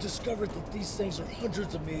we discovered that these things are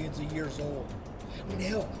hundreds of millions of years old. I mean,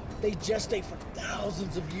 hell, they gestate for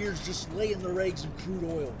thousands of years just laying their eggs in crude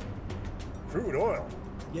oil. Crude oil?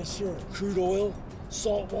 Yes, sir. Crude oil,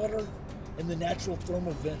 salt water, and the natural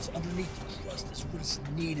thermal vents underneath the crust is what is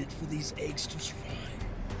needed for these eggs to survive.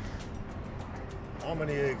 How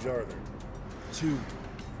many eggs are there? 2.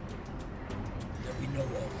 That we know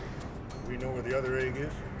of. We know where the other egg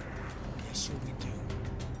is? Yes, sir, we do.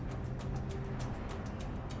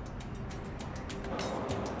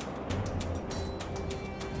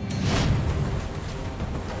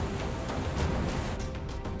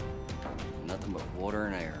 Nothing but water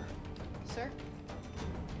and air. Sir?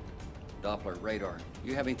 Doppler, radar.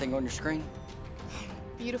 You have anything on your screen?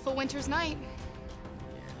 Beautiful winter's night.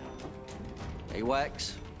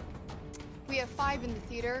 AWACS? We have 5 in the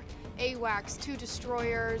theater. AWACS, 2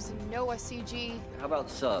 destroyers, NOAA CG. How about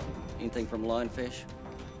sub? Anything from lionfish?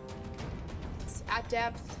 It's at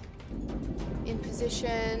depth, in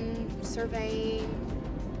position, surveying.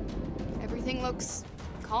 Everything looks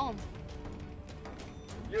calm.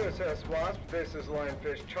 USS Wasp, this is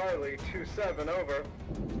Lionfish Charlie 27, over.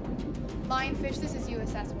 Lionfish, this is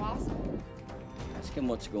USS Wasp. Ask him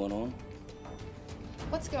what's going on.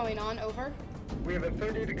 What's going on, over? We have a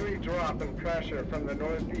 30-degree drop in pressure from the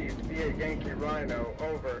northeast via Yankee Rhino,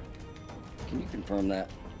 over. Can you confirm that?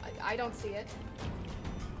 I don't see it.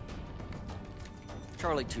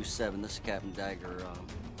 Charlie 27, this is Captain Dagger.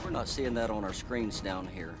 We're not seeing that on our screens down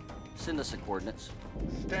here. Send us the coordinates.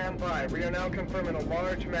 Stand by. We are now confirming a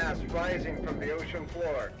large mass rising from the ocean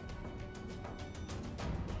floor.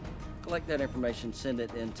 Collect that information, send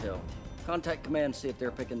it to Intel. Contact command, see if they're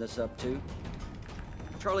picking this up too.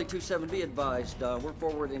 Charlie 27, be advised, we're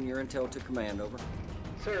forwarding your intel to command, over.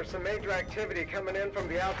 Sir, some major activity coming in from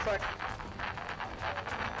the outside.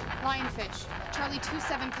 Lionfish, Charlie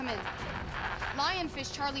 27, come in.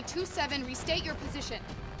 Lionfish, Charlie 27, restate your position.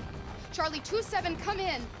 Charlie 27, come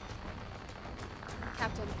in.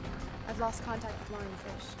 Captain, I've lost contact with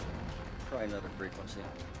Lionfish. Try another frequency.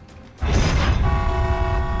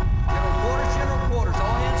 General quarters,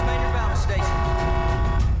 all hands man your bounty stations.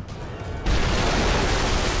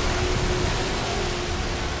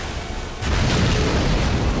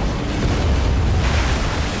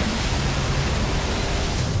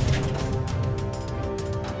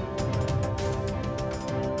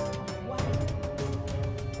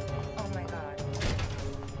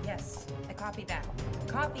 Copy that.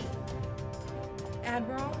 Copy.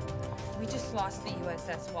 Admiral, we just lost the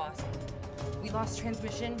USS Wasp. We lost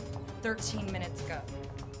transmission 13 minutes ago.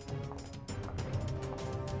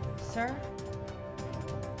 Sir?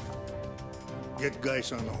 Get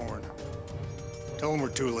Geis on the horn. Tell him we're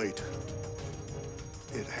too late.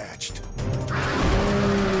 It hatched.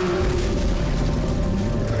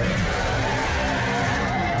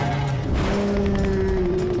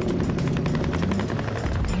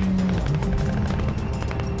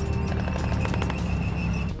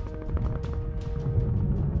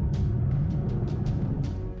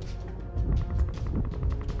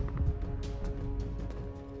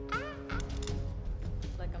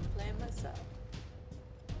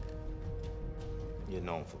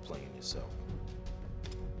 You're known for playing yourself.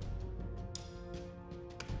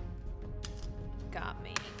 Got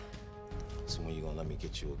me. So when you gonna let me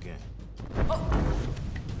get you again? Oh!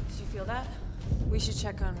 Did you feel that? We should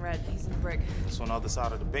check on Red. He's in the brig. It's on the other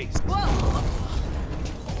side of the base. Whoa!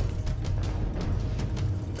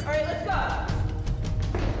 All right, let's go.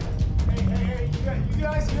 Hey, you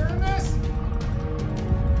guys hearing this?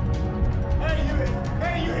 Hey,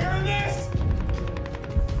 you hearing this?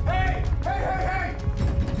 Hey!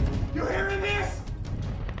 You hearing this?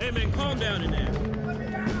 Hey, man, calm down in there. Let me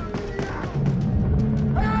out!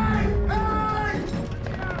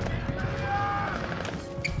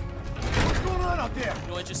 What's going on out there? You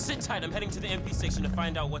know what, just sit tight. I'm heading to the MP station to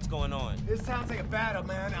find out what's going on. This sounds like a battle,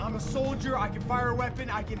 man. I'm a soldier. I can fire a weapon.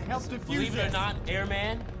 I can help defuse Believe it or this. not,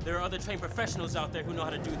 airman, there are other trained professionals out there who know how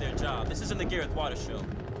to do their job. This isn't the Gareth Water Show.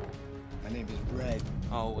 My name is Red.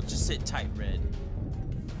 Oh, well, just sit tight, Red.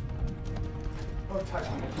 Don't touch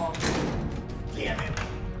me, Paul. Damn it!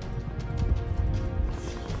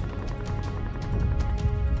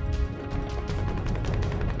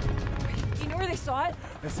 Do you know where they saw it?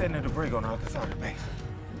 They're sitting in the brig on the other side of the base.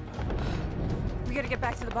 We gotta get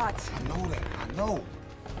back to the bots. I know that. I know.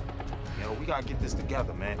 Yo, we gotta get this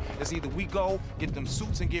together, man. It's either we go, get them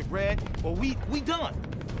suits and get Red, or we done.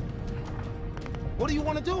 What do you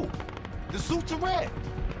want to do? The suits are Red.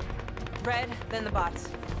 Red, then the bots.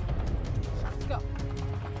 Let's go.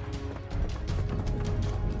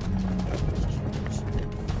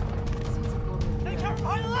 Hey, cover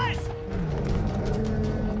behind the lights!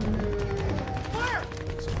 Fire!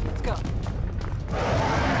 Let's go.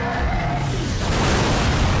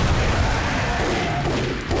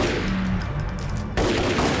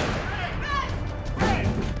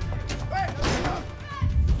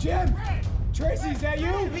 Jim! Tracy, is that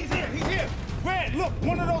you? He's here! Red, look,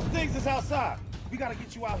 one of those things is outside. We gotta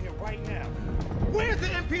get you out here right now. Where's the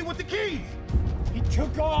MP with the keys? He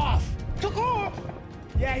took off! Took off?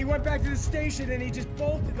 Yeah, he went back to the station and he just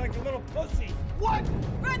bolted like a little pussy. What?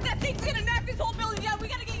 Red, that thing's gonna knock this whole building down. We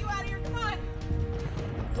gotta get you out of here. Come on.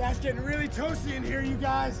 Yeah, it's getting really toasty in here, you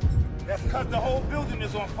guys. That's because the whole building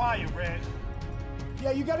is on fire, Red.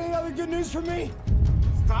 Yeah, you got any other good news for me?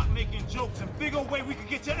 Stop making jokes and figure a way we can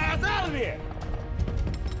get your ass out of there.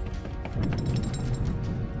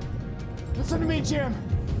 Listen to me, Jim.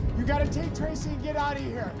 You gotta take Tracy and get out of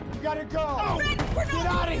here. You gotta go. Oh. Get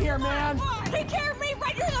out of here, man. Take care of me.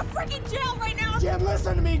 Red, you're in the freaking jail right now. Jim,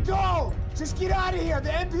 listen to me. Go. Just get out of here. The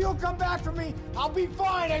MP will come back for me. I'll be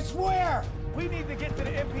fine, I swear. We need to get to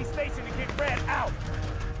the MP station to get Red out.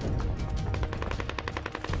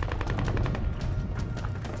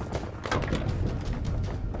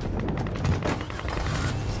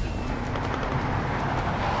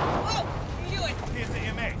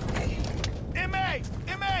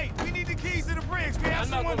 I'm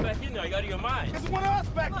not going back in there. You out of your mind. There's one of us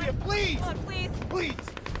back here, please. Come on, please. Please.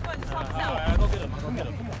 Come on, just help us out. All right, I'll go get him. I'll go get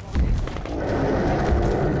him.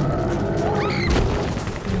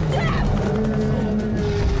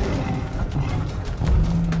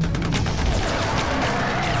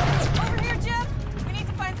 Over here, Jim. We need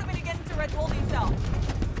to find somebody to get into Red's holding cell.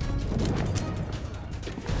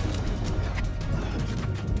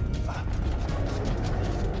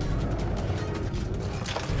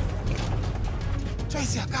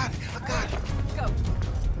 Tracy, I got it. Let's go.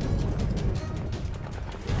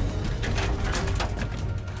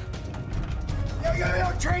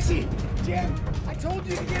 Yo, Tracy! Jim, I told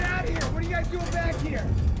you to get out of here. What are you guys doing back here?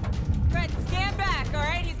 Red, stand back, all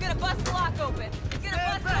right? He's gonna bust the lock open. He's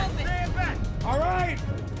gonna bust it open. Stand back. All right.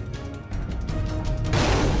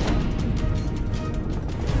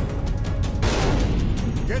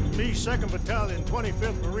 Get me 2nd Battalion,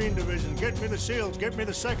 25th Marine Division. Get me the SEALs. Get me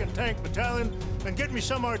the 2nd Tank Battalion. And get me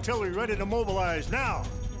some artillery ready to mobilize now.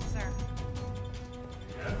 Yes, sir.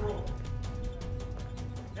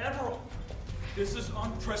 Admiral! This is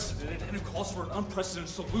unprecedented, and it calls for an unprecedented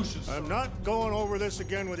solution. I'm not going over this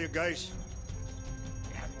again with you guys.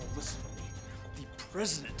 Admiral, listen to me. The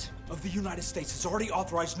President of the United States has already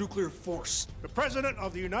authorized nuclear force. The President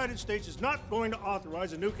of the United States is not going to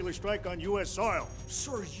authorize a nuclear strike on U.S. soil.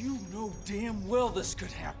 Sir, you know damn well this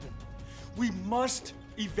could happen. We must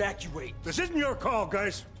evacuate. This isn't your call,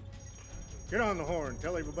 guys. Get on the horn.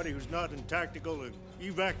 Tell everybody who's not in tactical to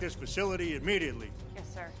evac this facility immediately.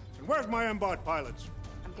 Yes, sir. And where's my MBOT pilots?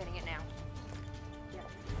 I'm getting it now.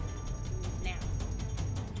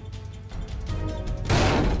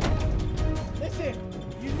 Listen,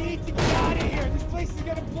 you need to get out of here. This place is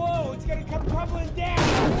gonna blow. It's gonna come crumbling down.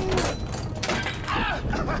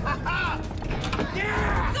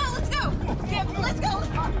 Yeah! Let's go! Yeah, let's go!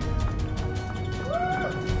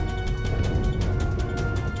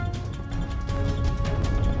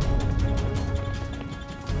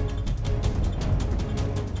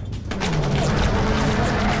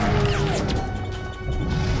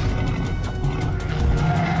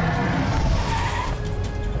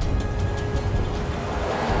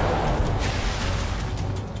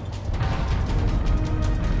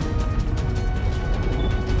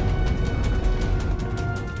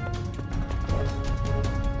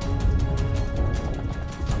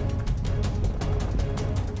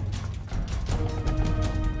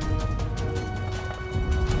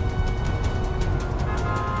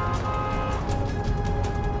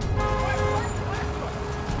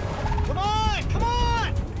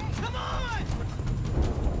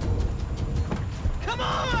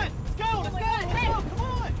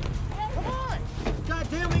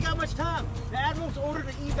 The Admiral's ordered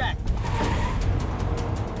an evac.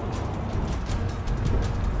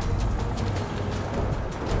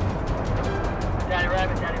 Daddy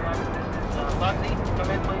Rabbit, this is Bugsy.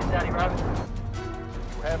 Come in, please, Daddy Rabbit.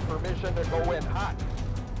 You have permission to go in hot.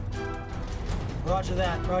 Roger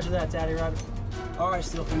that, Daddy Rabbit. All right,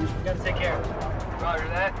 Steelfingers, we gotta take care of it. Roger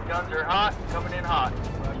that. Guns are hot, coming in hot.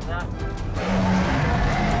 Roger that.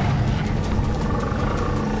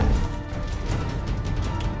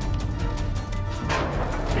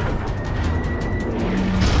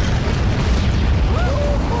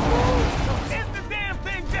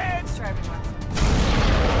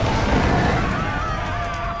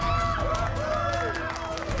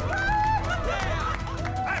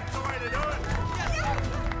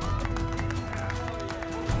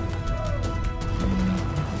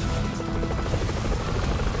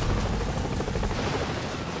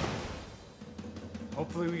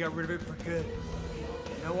 Hopefully we got rid of it for good.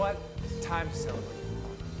 You know what? It's time to celebrate.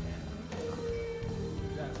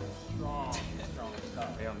 That's strong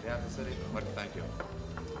stuff. Hey, on behalf of the city, I'd like to thank you.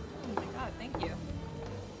 Oh my God, thank you.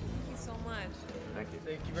 Thank you so much. Thank you.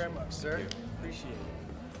 Thank you very much, sir. Appreciate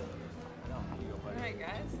it. All right,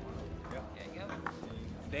 guys. Yep. There you go.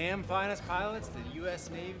 Damn finest pilots the U.S.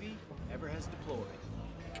 Navy ever has deployed.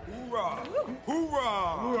 Hoorah!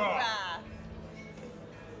 Hoorah! Hoorah!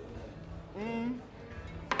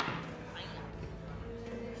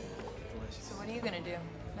 So what are you gonna do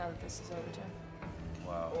now that this is over, Jim?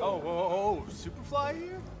 Wow. Oh, Superfly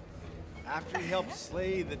here? After he helped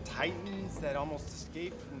slay the Titans that almost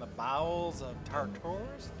escaped from the bowels of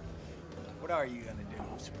Tartarus? What are you gonna do,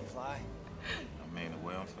 Superfly? I mean, the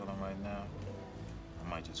way I'm feeling right now, I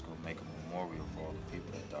might just go make a memorial for all the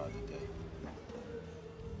people that died today.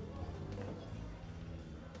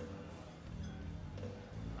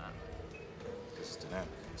 This is to them.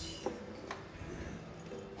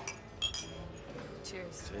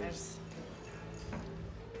 Cheers. Cheers.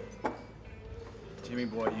 Jimmy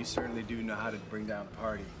boy, you certainly do know how to bring down a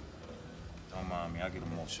party. Don't mind me, I get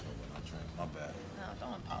emotional when I drink. My bad. No,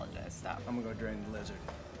 don't apologize. Stop. I'm gonna go drain the lizard.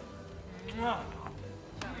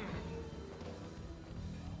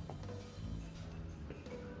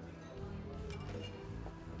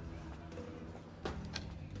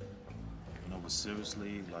 You know, but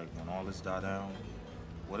seriously, like when all this die down,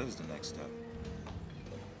 what is the next step?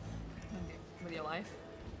 With your life?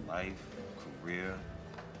 Life, career,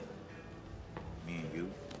 me and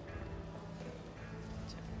you.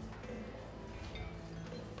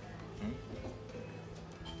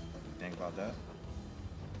 Think about that?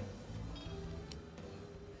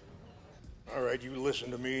 All right, you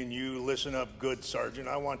listen to me and you listen up good, Sergeant.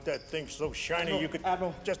 I want that thing so shiny you could...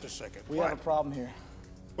 Admiral. Just a second. We What? have a problem here.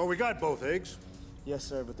 Well, we got both eggs. Yes,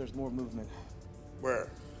 sir, but there's more movement. Where?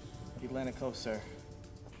 The Atlantic coast, sir.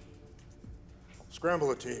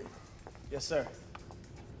 Scramble a team. Yes, sir.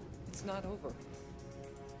 It's not over.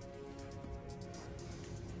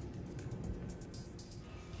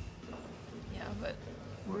 Yeah, but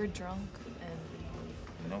we're drunk and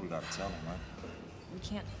You know we gotta tell him, right? we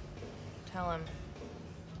can't tell him.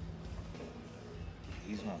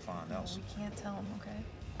 He's gonna find out. We can't tell him, okay?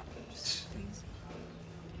 Just please.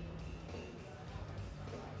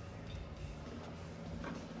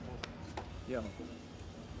 Yo,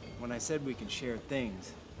 when I said we can share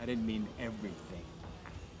things, I didn't mean everything.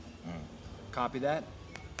 Copy that?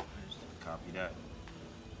 Copy that.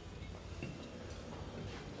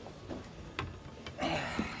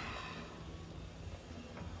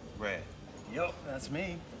 Red. Yup, that's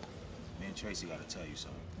me. Me and Tracy gotta tell you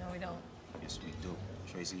something. No, we don't. Yes, we do.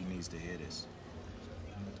 Tracy needs to hear this.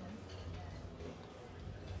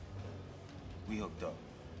 We hooked up.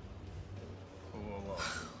 Whoa.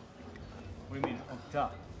 What do you mean hooked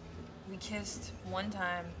up? We kissed one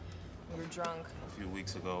time. We were drunk. A few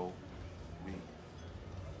weeks ago, we... I'm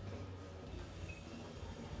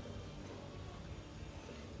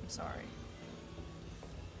sorry.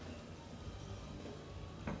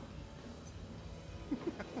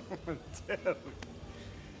 Dude.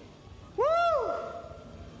 Woo!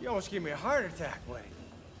 You almost gave me a heart attack, Wayne.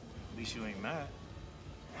 At least you ain't mad.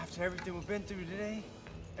 After everything we've been through today,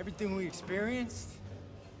 everything we experienced,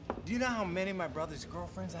 do you know how many of my brother's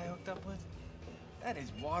girlfriends I hooked up with? That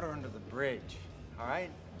is water under the bridge, all right?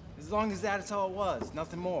 As long as that's all it was,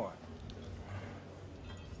 nothing more.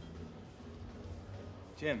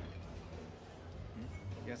 Jim,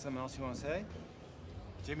 you got something else you want to say?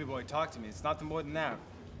 Jimmy boy, talk to me. It's nothing more than that.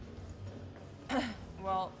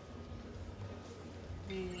 Well,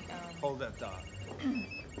 we, Hold that thought.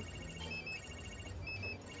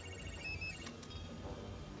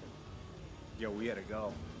 Yo, we gotta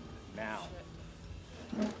go. Now.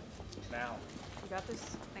 Now. got this?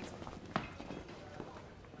 Thanks.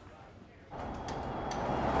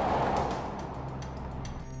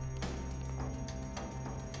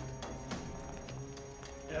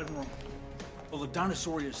 Admiral, well, the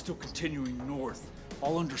Dinosauria is still continuing north,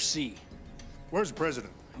 all under sea. Where's the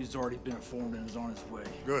president? He's already been informed and is on his way.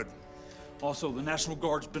 Good. Also, the National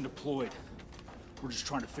Guard's been deployed. We're just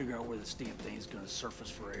trying to figure out where this damn thing is gonna surface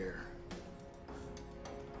for air.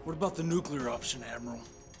 What about the nuclear option, Admiral?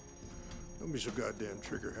 Don't be so goddamn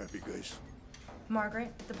trigger happy, guys.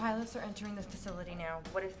 Margaret, the pilots are entering the facility now.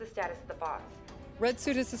 What is the status of the bots? Red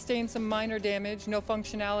Suit has sustained some minor damage. No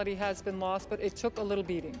functionality has been lost, but it took a little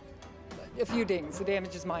beating. A few dings. The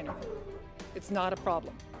damage is minor. It's not a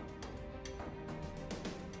problem.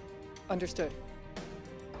 Understood.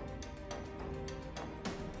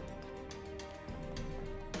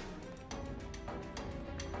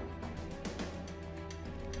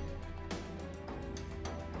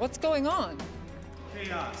 What's going on?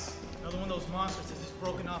 Chaos. Another one of those monsters has just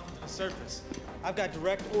broken off into the surface. I've got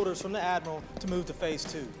direct orders from the Admiral to move to Phase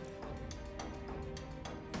 2.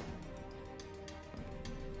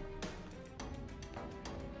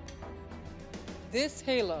 This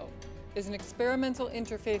Halo is an experimental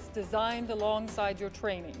interface designed alongside your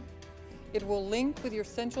training. It will link with your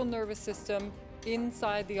central nervous system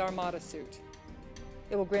inside the Armada suit.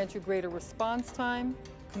 It will grant you greater response time,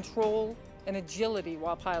 control, and agility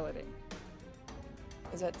while piloting.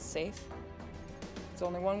 Is that safe? There's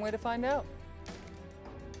only one way to find out.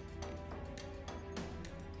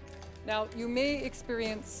 Now, you may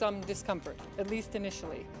experience some discomfort, at least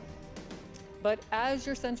initially. But as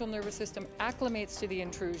your central nervous system acclimates to the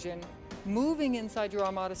intrusion, moving inside your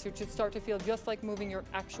Armada suit should start to feel just like moving your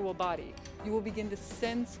actual body. You will begin to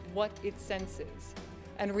sense what it senses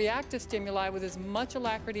and react to stimuli with as much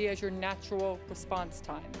alacrity as your natural response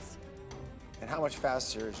times. And how much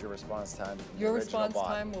faster is your response time from Your the original response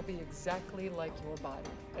bot? time will be exactly like your body.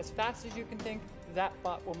 As fast as you can think, that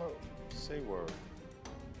bot will move. Say word.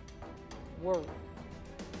 Word.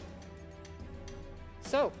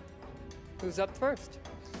 So, who's up first?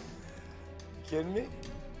 You kidding me?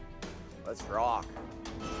 Let's rock.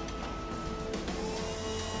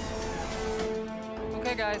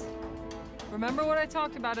 Okay, guys. Remember what I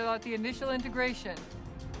talked about the initial integration.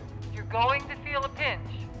 You're going to feel a pinch,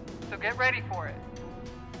 so get ready for it.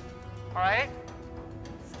 All right?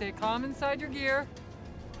 Stay calm inside your gear.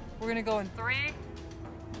 We're gonna go in 3,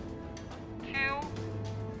 2,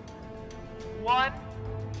 1,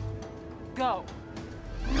 go.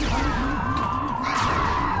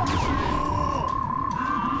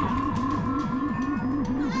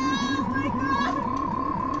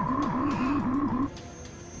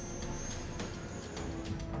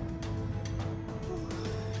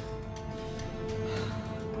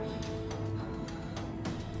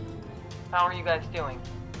 How are you guys doing?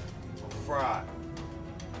 Fried.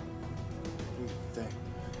 Do the thing.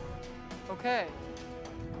 Okay.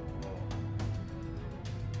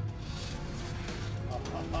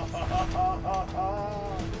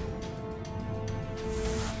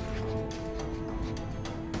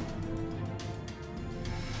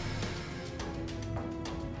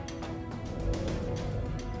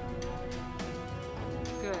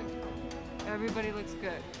 Good. Everybody looks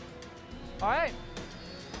good. All right.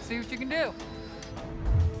 See what you can do.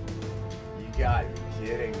 You gotta be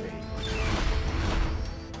kidding me.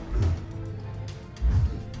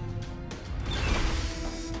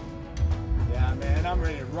 Yeah, man, I'm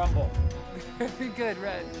ready to rumble. Very good,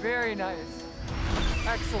 Red. Very nice.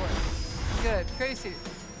 Excellent. Good. Tracy.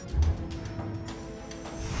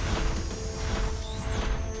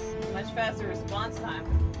 Much faster response time.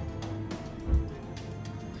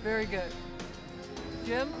 Very good.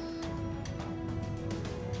 Jim?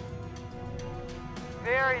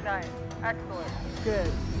 Very nice. Excellent.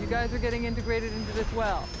 Good. You guys are getting integrated into this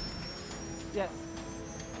well. Yes.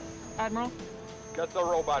 Admiral? Get the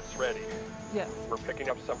robots ready. Yes. We're picking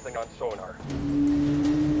up something on sonar.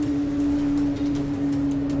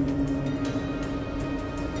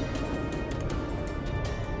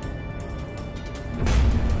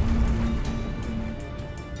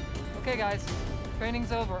 Okay, guys.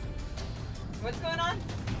 Training's over. What's going on?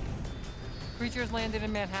 Creatures landed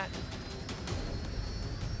in Manhattan.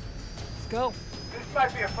 Let's go. This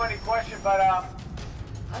might be a funny question, but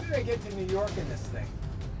how did I get to New York in this thing?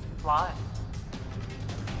 Fly.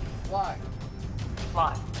 Fly.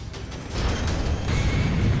 Fly.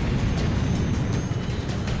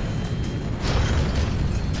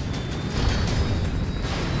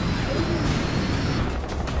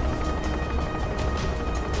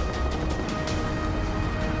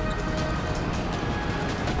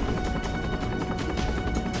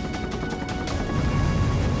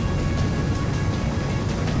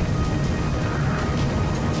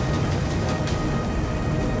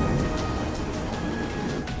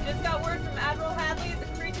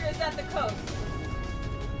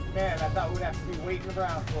 would have to be waiting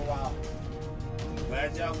around for a while.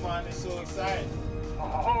 Glad y'all find this so exciting.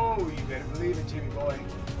 Oh, you better believe it, Jimmy boy.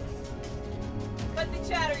 Cut the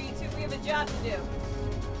chatter, you two. We have a job to do.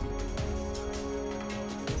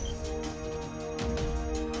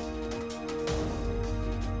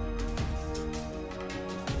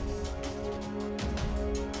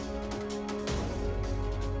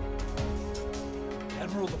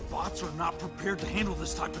 Admiral, the bots are not prepared to handle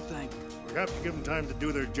this type of thing. We have to give them time to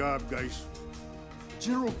do their job, guys.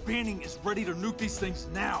 General Banning is ready to nuke these things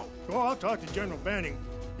now. Oh, I'll talk to General Banning.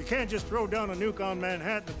 You can't just throw down a nuke on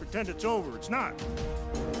Manhattan and pretend it's over. It's not.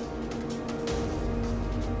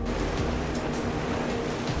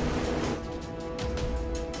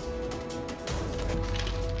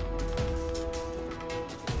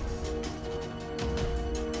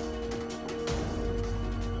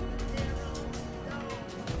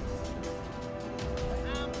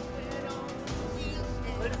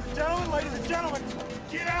 Ladies and gentlemen,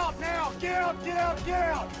 get out now! Get out, get out, get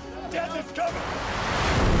out! Death is coming!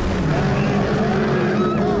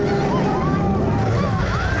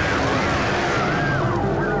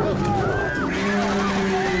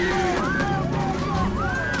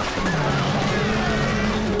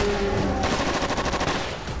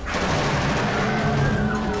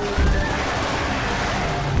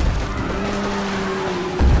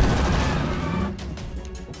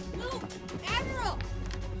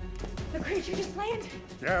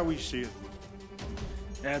 Yeah, we see it.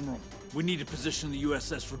 Admiral, we need to position the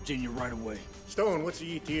USS Virginia right away. Stone, what's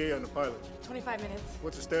the ETA on the pilot? 25 minutes.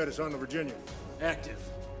 What's the status on the Virginia? Active.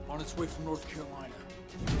 On its way from North Carolina.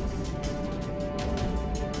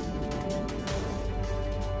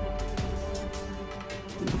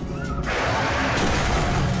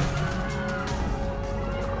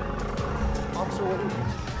 Officer, what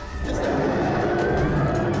is that?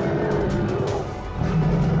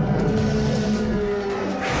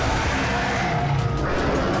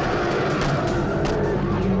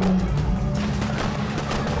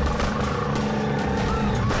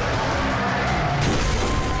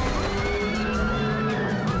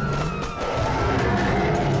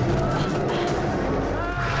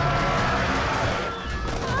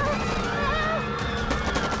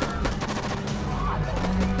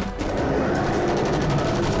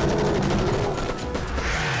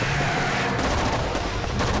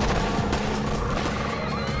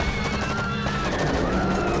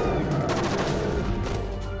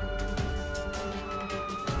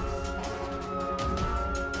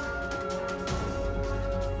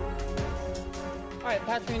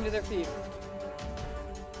 Patch me into their feed.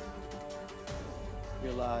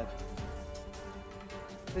 You're live.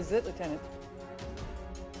 This is it, Lieutenant.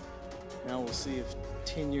 Now we'll see if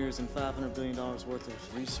 10 years and $500 billion worth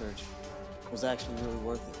of research was actually really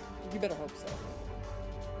worth it. You better hope so.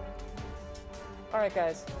 All right,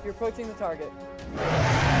 guys, you're approaching the target.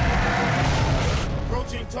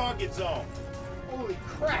 Approaching target zone. Holy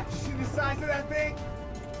crap, you see the size of that thing?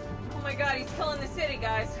 Oh my god, he's killing the city,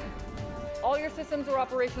 guys. All your systems are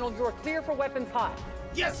operational. You are clear for weapons hot.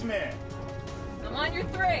 Yes, ma'am. I'm on your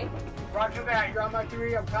 3. Roger that. You're on my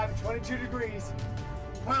 3. I'm climbing 22 degrees.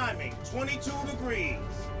 Climbing 22 degrees.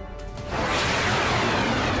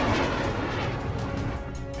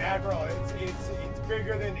 Admiral, it's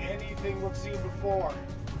bigger than anything we've seen before.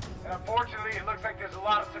 And unfortunately, it looks like there's a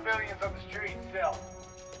lot of civilians on the street still.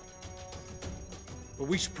 But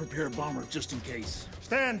we should prepare a bomber just in case.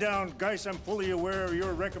 Stand down, guys. I'm fully aware of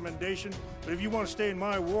your recommendation, but if you want to stay in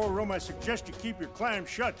my war room, I suggest you keep your clam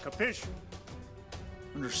shut, capiche?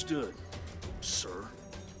 Understood, sir.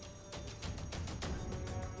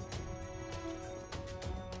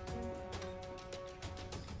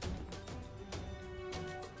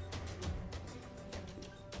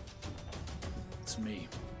 It's me.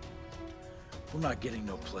 We're not getting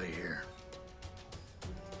no play here.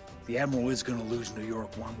 The Admiral is gonna lose New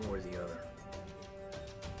York one way or the other.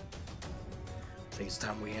 I think it's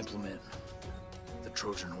time we implement the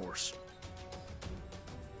Trojan horse.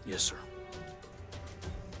 Yes, sir.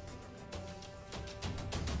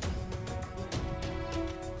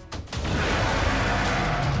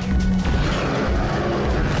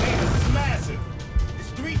 Hey, this is massive.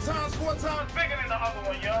 It's 3 times, 4 times bigger than the other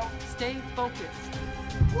one, yo. Stay focused.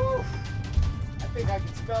 Woo! I think I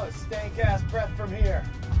can smell a stank-ass breath from here.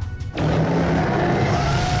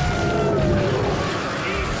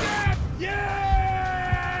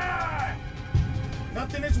 Yeah!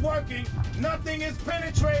 Nothing is working. Nothing is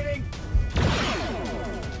penetrating.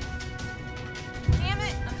 Damn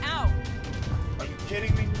it, I'm out. Are you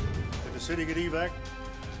kidding me? Did the city get evac?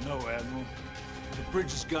 No, Admiral. The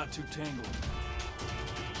bridges got too tangled.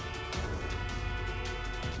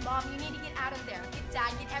 Mom, you need to get out of there. Get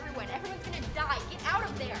Dad, get everyone. Everyone's gonna die. Get out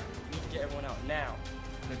of there. We need to get everyone out now.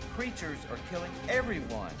 The creatures are killing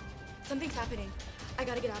everyone. Something's happening. I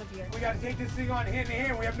gotta get out of here. We gotta take this thing on hand to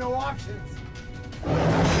hand. We have no options.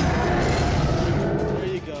 There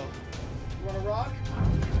you go. You wanna rock?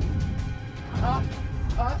 Huh?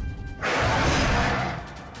 Huh?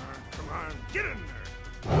 Come on, get in there.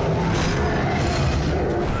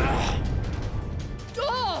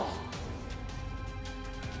 Oh!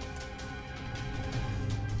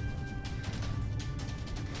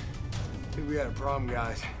 I think we got a problem,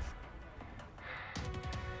 guys.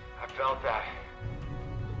 I felt that.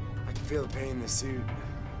 I can feel the pain in the suit.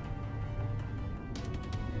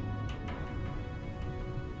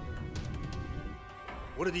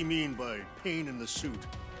 What did he mean by pain in the suit?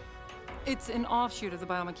 It's an offshoot of the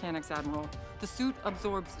biomechanics, Admiral. The suit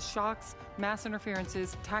absorbs shocks, mass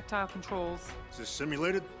interferences, tactile controls. Is this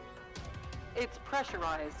simulated? It's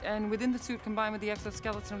pressurized, and within the suit, combined with the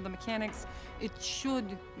exoskeleton of the mechanics, it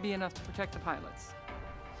should be enough to protect the pilots.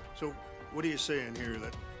 So, what are you saying here?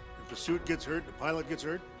 That if the suit gets hurt, the pilot gets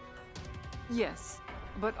hurt? Yes,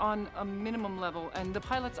 but on a minimum level, and the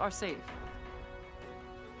pilots are safe.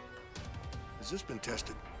 Has this been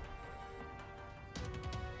tested?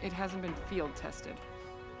 It hasn't been field tested.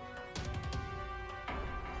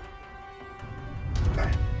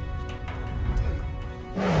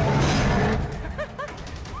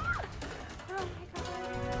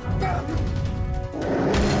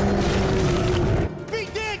 Be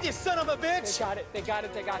dead, you son of a bitch! They got it, they got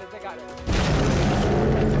it, they got it, they got it.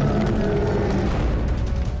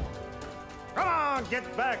 Come on,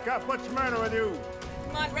 get back up. What's the matter with you?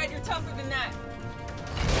 Come on, Red, you're tougher than that.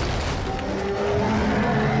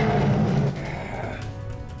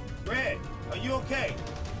 Red, are you okay?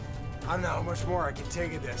 I don't know how much more I can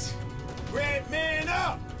take of this. Red, man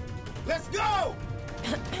up! Let's go!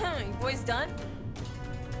 You boys done?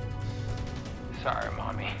 Sorry,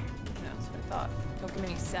 Mommy. No, that's what I thought. Don't give me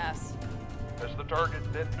any sass. Has the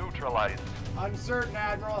target been neutralized? Uncertain,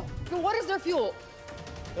 Admiral. So what is their fuel?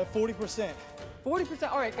 That 40%.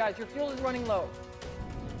 40%? All right, guys, your fuel is running low.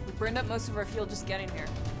 We burned up most of our fuel just getting here.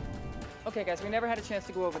 Okay, guys, we never had a chance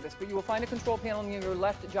to go over this, but you will find a control panel near your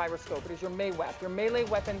left gyroscope. It is your MAWAP, your Melee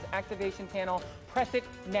Weapons Activation Panel. Press it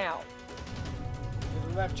now.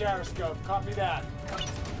 The left gyroscope. Copy that.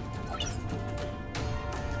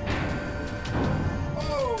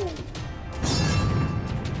 Oh!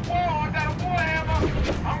 Whoa, I got a warhammer!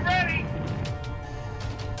 I'm ready!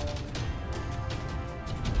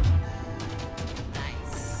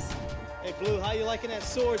 Nice. Hey, Blue, how you liking that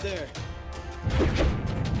sword there?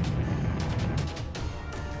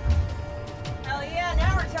 Hell yeah,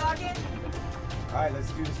 now we're talking. All right,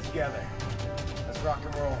 let's do this together. Let's rock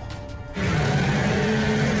and roll.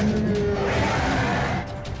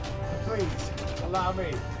 Please, allow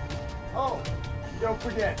me. Oh, don't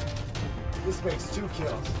forget, this makes 2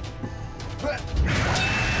 kills. Red,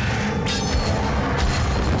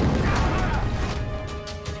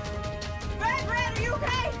 are you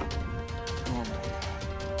okay?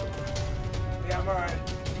 Yeah, I'm all right.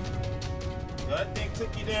 That thing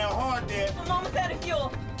took you down hard there. I'm almost out of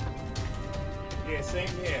fuel. Yeah, same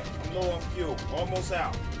here. I'm low on fuel. Almost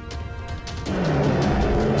out.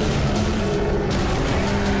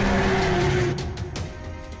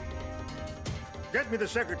 Get me the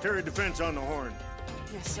Secretary of Defense on the horn.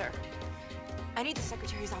 Yes, sir. I need the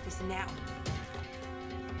Secretary's office now.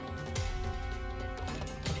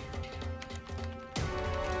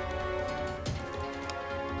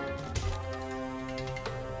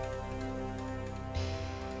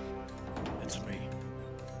 It's me.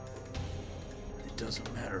 It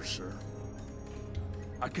doesn't matter, sir.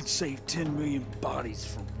 I could save 10 million bodies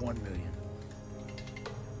for 1 million.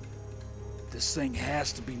 This thing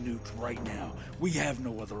has to be nuked right now. We have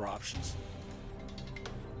no other options.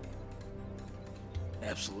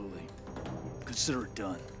 Absolutely. Consider it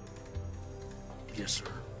done. Yes,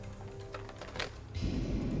 sir.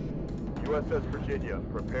 USS Virginia,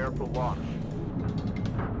 prepare for launch.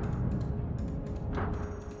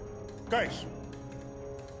 Guys.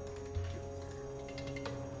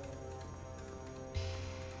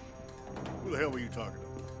 Who the hell were you talking to?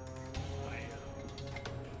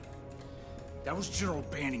 That was General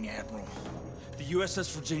Banning, Admiral. The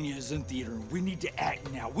USS Virginia is in theater, and we need to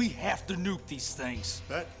act now. We have to nuke these things.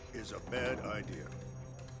 That is a bad idea.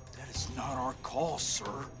 That is not our call,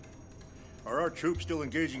 sir. Are our troops still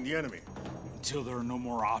engaging the enemy? Until there are no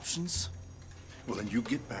more options? Well, then you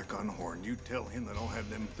get back on the horn. You tell him that I'll have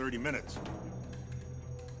them 30 minutes.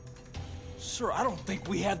 Sir, I don't think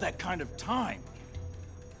we have that kind of time.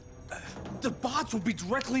 The bots will be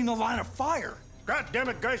directly in the line of fire. God damn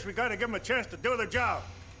it, guys, we gotta give them a chance to do their job.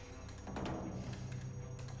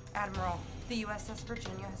 Admiral, the USS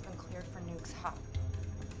Virginia has been cleared for nukes hot.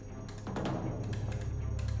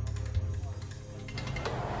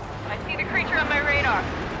 I see the creature on my radar.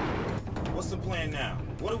 What's the plan now?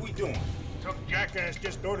 What are we doing? Some jackass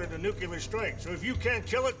just ordered a nuclear strike, so if you can't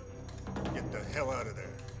kill it, get the hell out of there.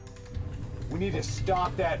 We need to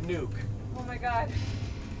stop that nuke. Oh my god.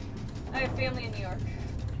 I have family in New York.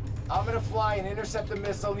 I'm gonna fly and intercept the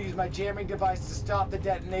missile and use my jamming device to stop the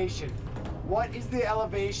detonation. What is the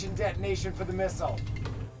elevation detonation for the missile?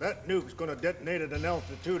 That nuke's gonna detonate at an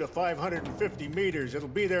altitude of 550 meters. It'll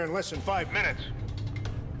be there in less than 5 minutes.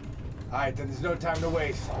 All right, then there's no time to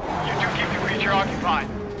waste. You two keep the creature occupied.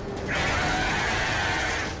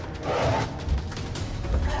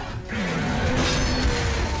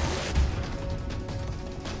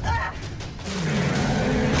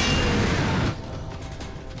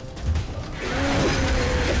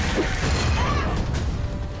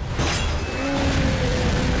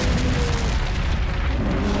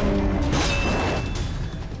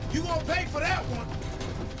 You gonna pay for that one?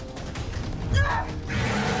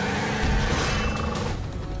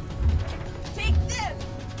 Take this!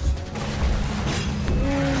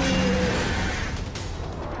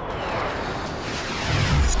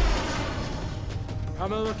 How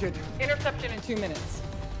am I looking? Interception in 2 minutes.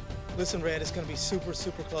 Listen, Red, it's gonna be super,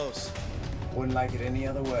 super close. Wouldn't like it any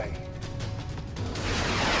other way.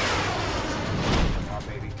 Come on,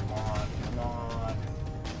 baby, come on, come on.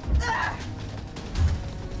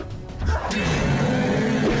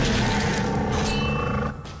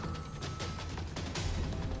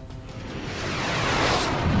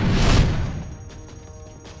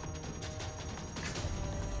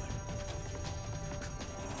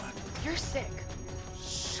 You're sick.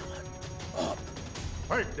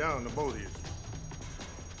 Pipe down, the both of you.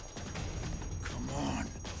 Come on.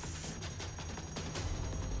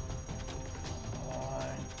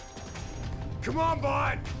 Come on,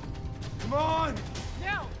 Bud! Come on!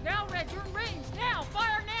 Now, Red, you're in range. Now,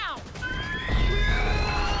 fire now.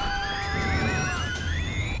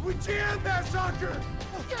 We jammed that sucker!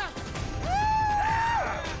 Yes.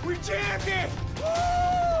 We jammed it!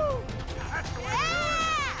 Woo! That's the way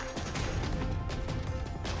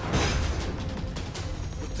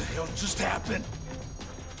What the hell just happened?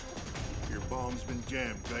 Your bomb's been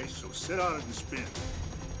jammed, guys, so sit on it and spin.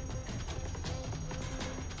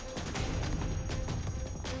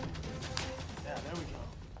 Yeah, there we go.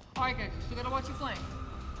 All right, guys, you still gotta watch your flank.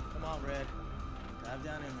 Come on, Red. Dive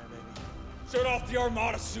down in there, baby. Shut off the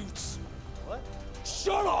Armada suits! What?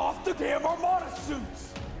 Shut off the damn Armada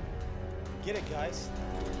suits! Get it, guys.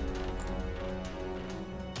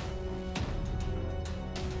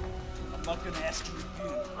 I'm not gonna ask you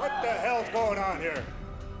again. What the hell's going on here?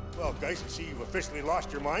 Well, guys, I see you've officially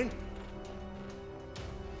lost your mind.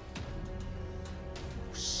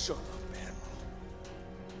 Shut up, Admiral.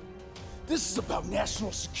 This is about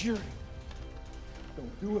national security.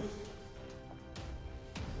 Don't do it.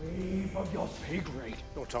 Way above y'all's pay grade.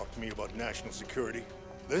 Don't talk to me about national security.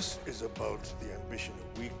 This is about the ambition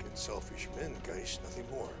of weak and selfish men, guys, nothing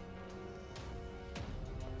more.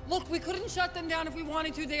 Look, we couldn't shut them down if we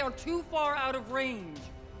wanted to. They are too far out of range.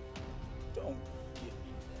 Don't give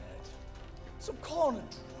me that. So call on a drone.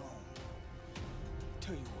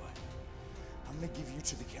 Tell you what, I'm gonna give you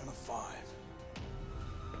to the count of 5.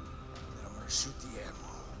 Then I'm gonna shoot the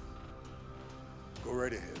Admiral. Go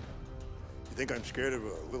right ahead. You think I'm scared of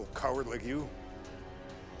a little coward like you?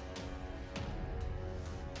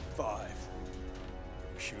 5.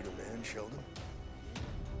 Shoot a man, Sheldon?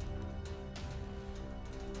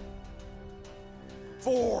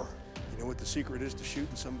 4. You know what the secret is to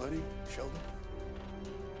shooting somebody, Sheldon?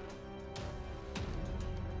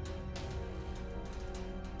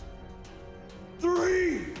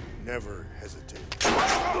 Never hesitate.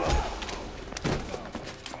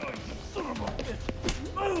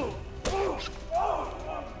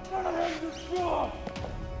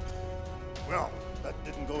 Well, that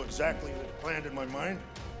didn't go exactly as planned in my mind.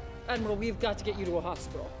 Admiral, we've got to get you to a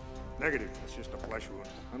hospital. Negative. It's just a flesh wound.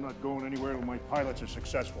 I'm not going anywhere till my pilots are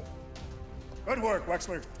successful. Good work,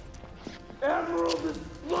 Wexler. Admiral, this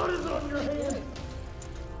blood is on your hands.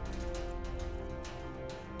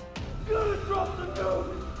 You gotta drop the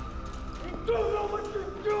nuke. You don't know what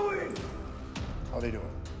you're doing. How they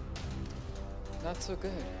doing? Not so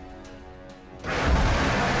good.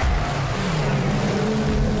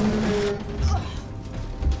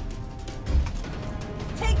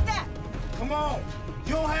 Take that! Come on!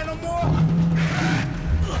 You don't have no more?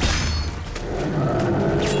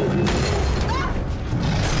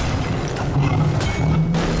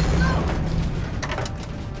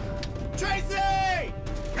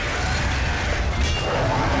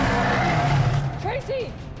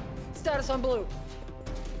 status on Blue?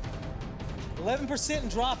 11%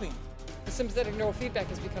 and dropping. The sympathetic neurofeedback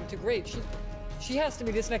has become too great. She has to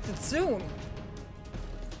be disconnected soon.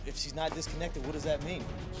 If she's not disconnected, what does that mean?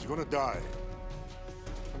 She's gonna die.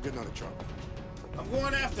 I'm getting out of trouble. I'm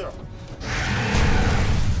going after her.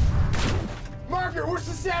 Margaret, what's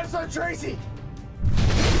the status on Tracy?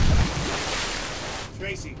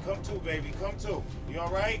 Tracy, come to, baby, come to. You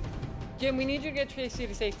all right? Jim, we need you to get Tracy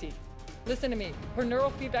to safety. Listen to me. Her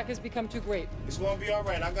neurofeedback has become too great. It's gonna be all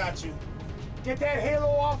right. I got you. Get that halo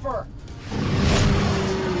off her!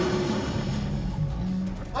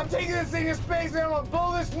 I'm taking this thing to space and I'm gonna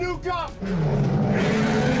blow this nuke up!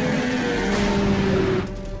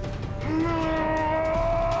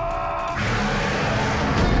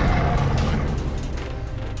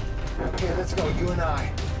 Okay, let's go, you and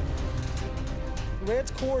I.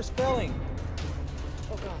 Red's core is failing.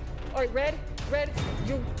 Oh, God. All right, Red,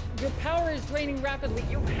 your power is draining rapidly.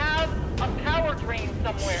 You have a power drain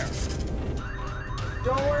somewhere.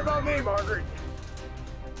 Don't worry about me, Margaret.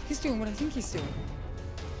 He's doing what I think he's doing.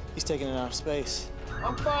 He's taking it out of space.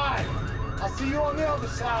 I'm fine. I'll see you on the other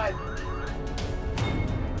side.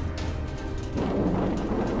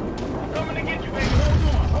 I'm coming to get you, baby.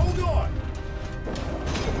 Hold on.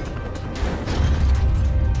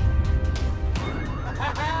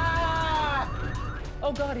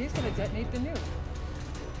 Oh, God, he's going to detonate the nuke.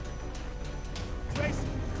 Tracy,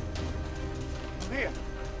 I'm here.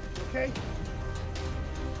 Okay?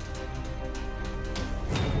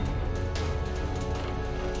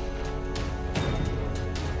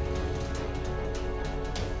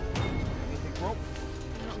 Anything broke?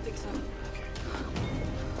 I don't think so.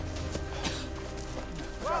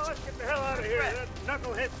 Well, let's get the hell out of here. That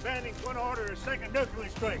knucklehead's banding's gonna order a second nuclear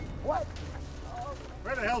strike. What?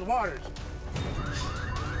 Where the hell's Waters?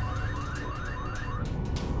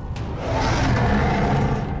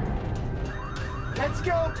 Let's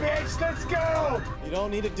go, bitch! Let's go! You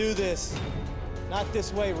don't need to do this. Not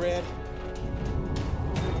this way, Red.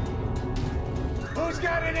 Who's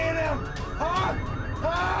got it in him? Huh?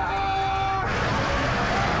 Ah!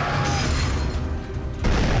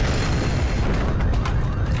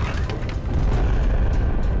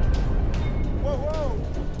 Whoa, whoa!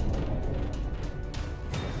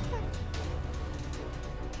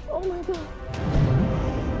 Oh, my God.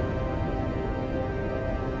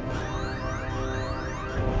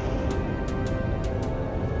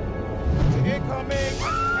 Incoming!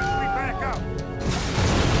 We back up!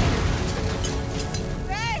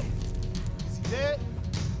 Hey! Is he dead?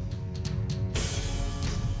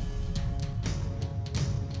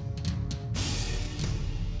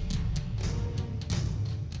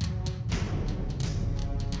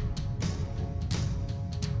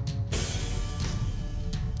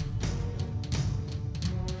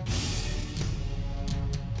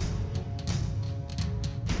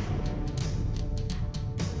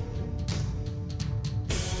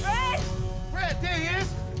 Red, there he is!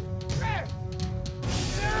 Red!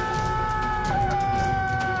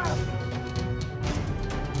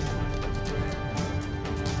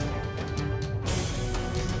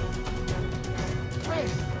 Red!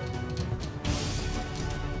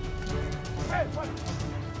 Red, what?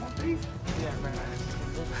 One piece? Yeah, man.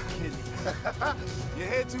 You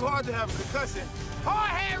hit too hard to have a concussion.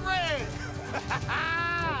 Hard head Red!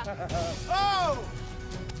 Oh!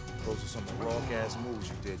 Those are some raw-ass moves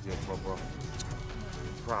you did there, bro.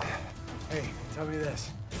 Proud. Hey, tell me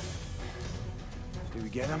this. Did we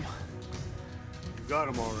get him? You got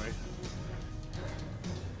him all right.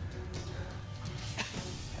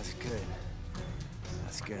 That's good.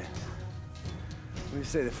 That's good. We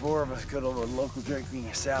say the four of us go to a local drinking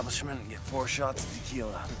establishment and get 4 shots of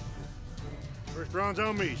tequila. First round's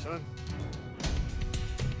on me, son.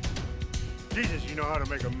 Jesus, you know how to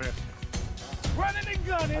make a mess. Running and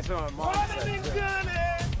gunning! That's what my mom Running said, and too. gunning!